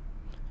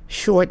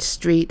 Short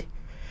street,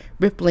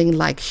 rippling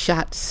like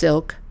shot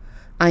silk.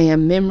 I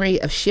am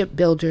memory of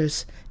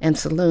shipbuilders and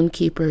saloon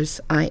keepers.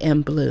 I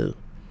am blue.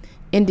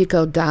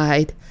 Indigo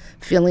dyed,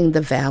 filling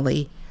the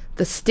valley,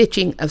 the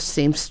stitching of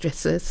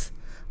seamstresses.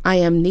 I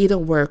am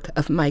needlework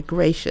of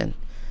migration,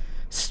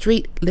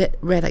 street-lit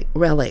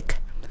relic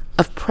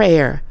of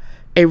prayer,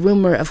 a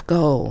rumor of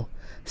gold,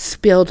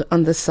 spilled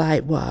on the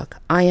sidewalk.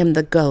 I am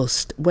the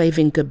ghost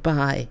waving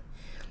goodbye.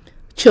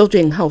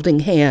 Children holding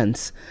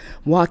hands,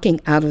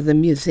 walking out of the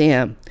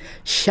museum,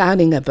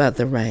 shouting above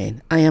the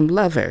rain. I am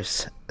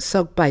lovers,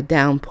 soaked by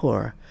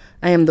downpour.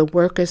 I am the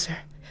workers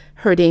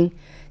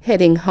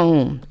heading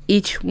home,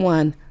 each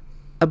one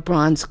a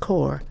bronze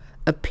core,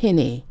 a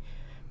penny,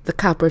 the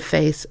copper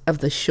face of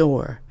the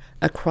shore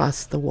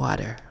across the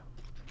water.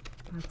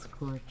 That's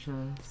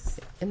gorgeous.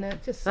 And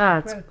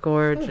that's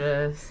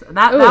gorgeous.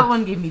 That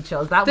one gave me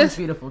chills. That one's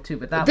beautiful too,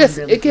 but that one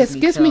really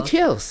gives me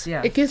chills.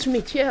 Yeah. It gives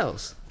me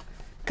chills.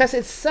 Because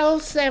it's so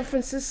San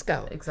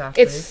Francisco.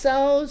 Exactly. It's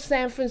so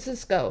San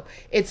Francisco.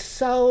 It's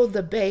so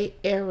the Bay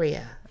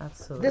Area.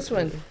 Absolutely. This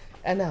one,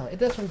 I know,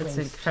 this one brings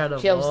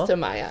incredible. chills to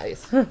my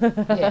eyes.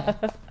 Yeah.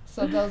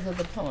 So those are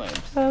the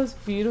poems. That was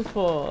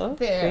beautiful.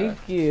 There.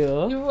 Thank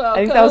you. You're welcome. I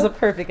think that was a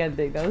perfect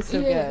ending. That was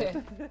so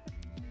good.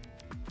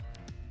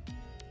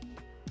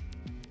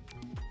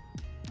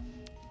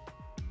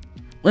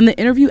 When the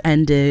interview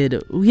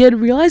ended, we had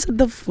realized that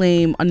the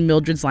flame on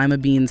Mildred's lima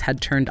beans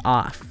had turned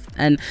off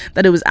and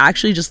that it was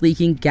actually just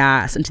leaking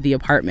gas into the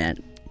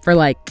apartment for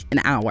like an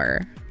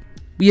hour.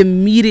 We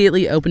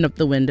immediately opened up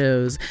the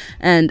windows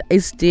and I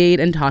stayed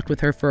and talked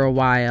with her for a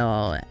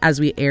while as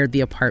we aired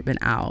the apartment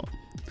out.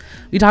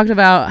 We talked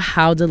about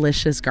how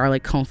delicious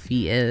garlic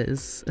confit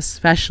is,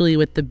 especially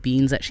with the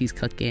beans that she's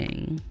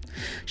cooking.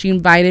 She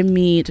invited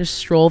me to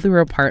stroll through her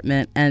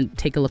apartment and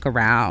take a look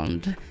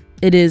around.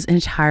 It is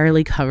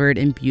entirely covered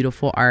in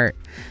beautiful art,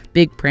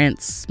 big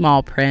prints,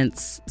 small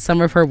prints, some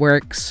of her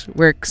works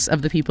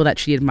of the people that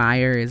she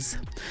admires.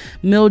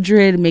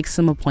 Mildred makes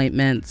some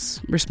appointments,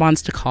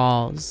 responds to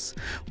calls.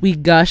 We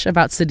gush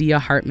about Saidiya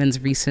Hartman's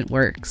recent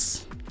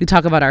works. We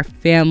talk about our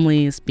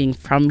families, being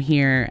from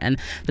here, and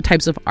the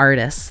types of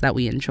artists that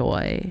we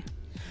enjoy.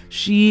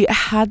 She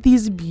had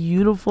these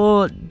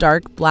beautiful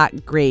dark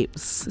black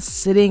grapes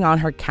sitting on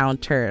her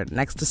counter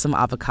next to some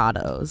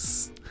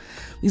avocados.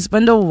 We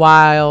spend a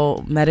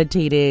while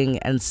meditating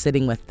and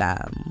sitting with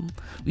them.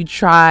 We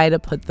try to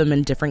put them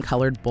in different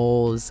colored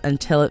bowls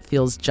until it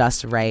feels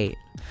just right.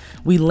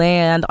 We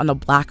land on a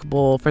black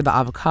bowl for the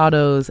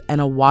avocados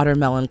and a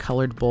watermelon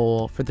colored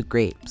bowl for the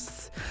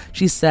grapes.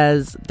 She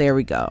says, "There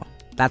we go.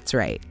 That's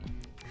right."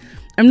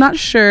 I'm not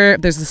sure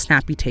if there's a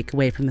snappy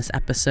takeaway from this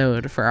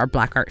episode for our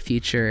Black Art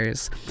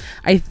Futures.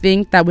 I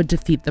think that would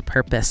defeat the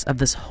purpose of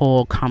this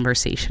whole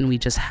conversation we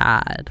just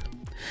had.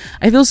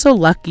 I feel so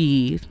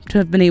lucky to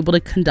have been able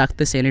to conduct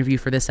this interview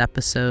for this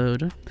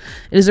episode.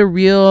 It is a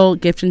real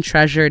gift and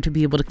treasure to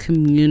be able to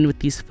commune with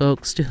these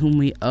folks to whom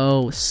we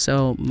owe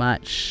so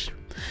much.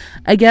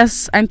 I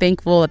guess I'm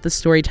thankful that the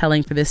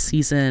storytelling for this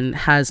season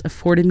has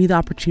afforded me the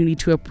opportunity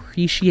to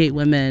appreciate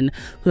women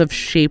who have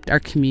shaped our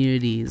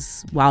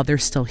communities while they're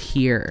still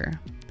here.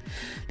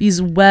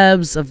 These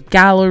webs of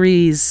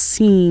galleries,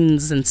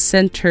 scenes, and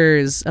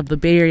centers of the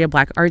Bay Area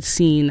Black art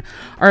scene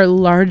are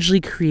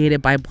largely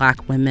created by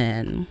Black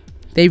women.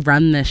 They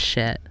run this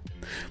shit.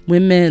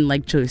 Women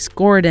like Joyce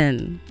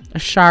Gordon,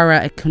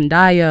 Ashara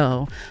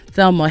Ekundayo,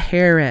 Thelma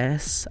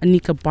Harris,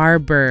 Anika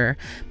Barber,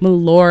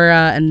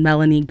 Melora and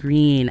Melanie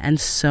Green, and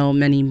so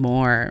many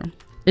more.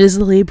 It is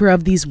the labor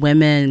of these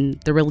women,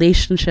 the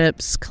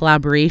relationships,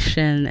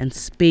 collaboration, and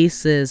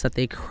spaces that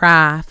they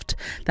craft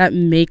that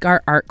make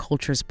our art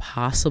cultures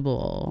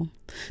possible,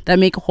 that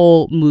make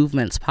whole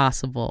movements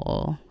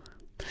possible.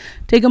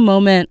 Take a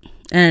moment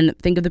and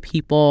think of the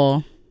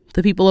people,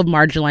 the people of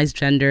marginalized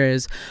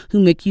genders who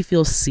make you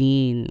feel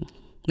seen,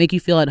 make you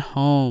feel at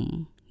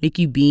home, make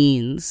you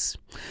beans.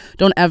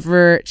 Don't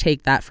ever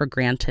take that for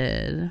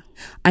granted.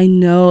 I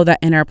know that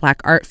in our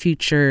Black art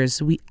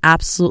futures, we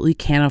absolutely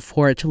can't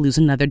afford to lose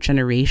another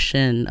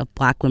generation of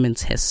Black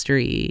women's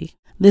history.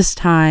 This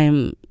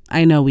time,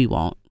 I know we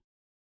won't.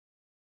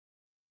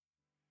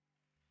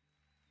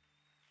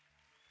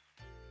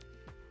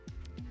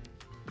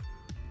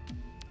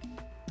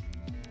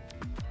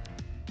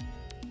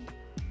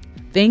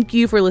 Thank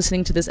you for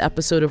listening to this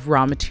episode of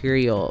Raw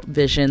Material,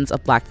 Visions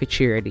of Black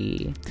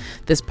Futurity.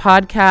 This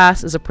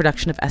podcast is a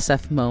production of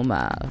SF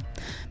MoMA.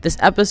 This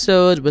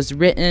episode was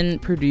written,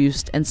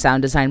 produced, and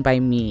sound designed by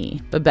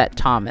me, Babette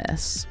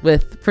Thomas,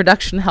 with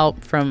production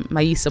help from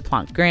Maisa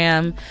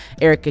Plante-Graham,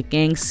 Erica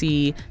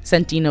Gangsey,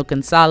 Santino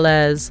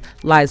Gonzalez,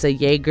 Liza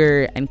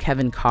Yeager, and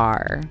Kevin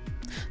Carr.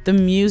 The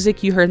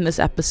music you heard in this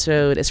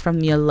episode is from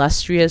the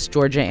illustrious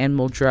Georgia Ann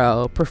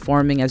Muldrow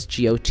performing as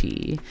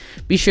GOT.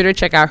 Be sure to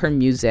check out her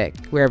music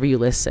wherever you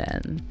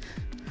listen.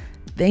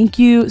 Thank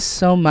you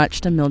so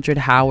much to Mildred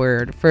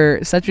Howard for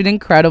such an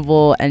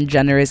incredible and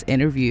generous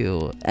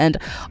interview, and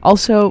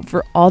also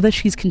for all that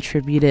she's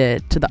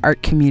contributed to the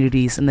art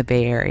communities in the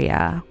Bay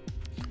Area.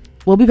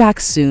 We'll be back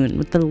soon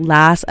with the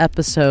last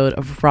episode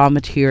of Raw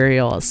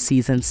Material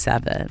Season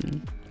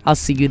 7. I'll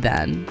see you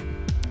then.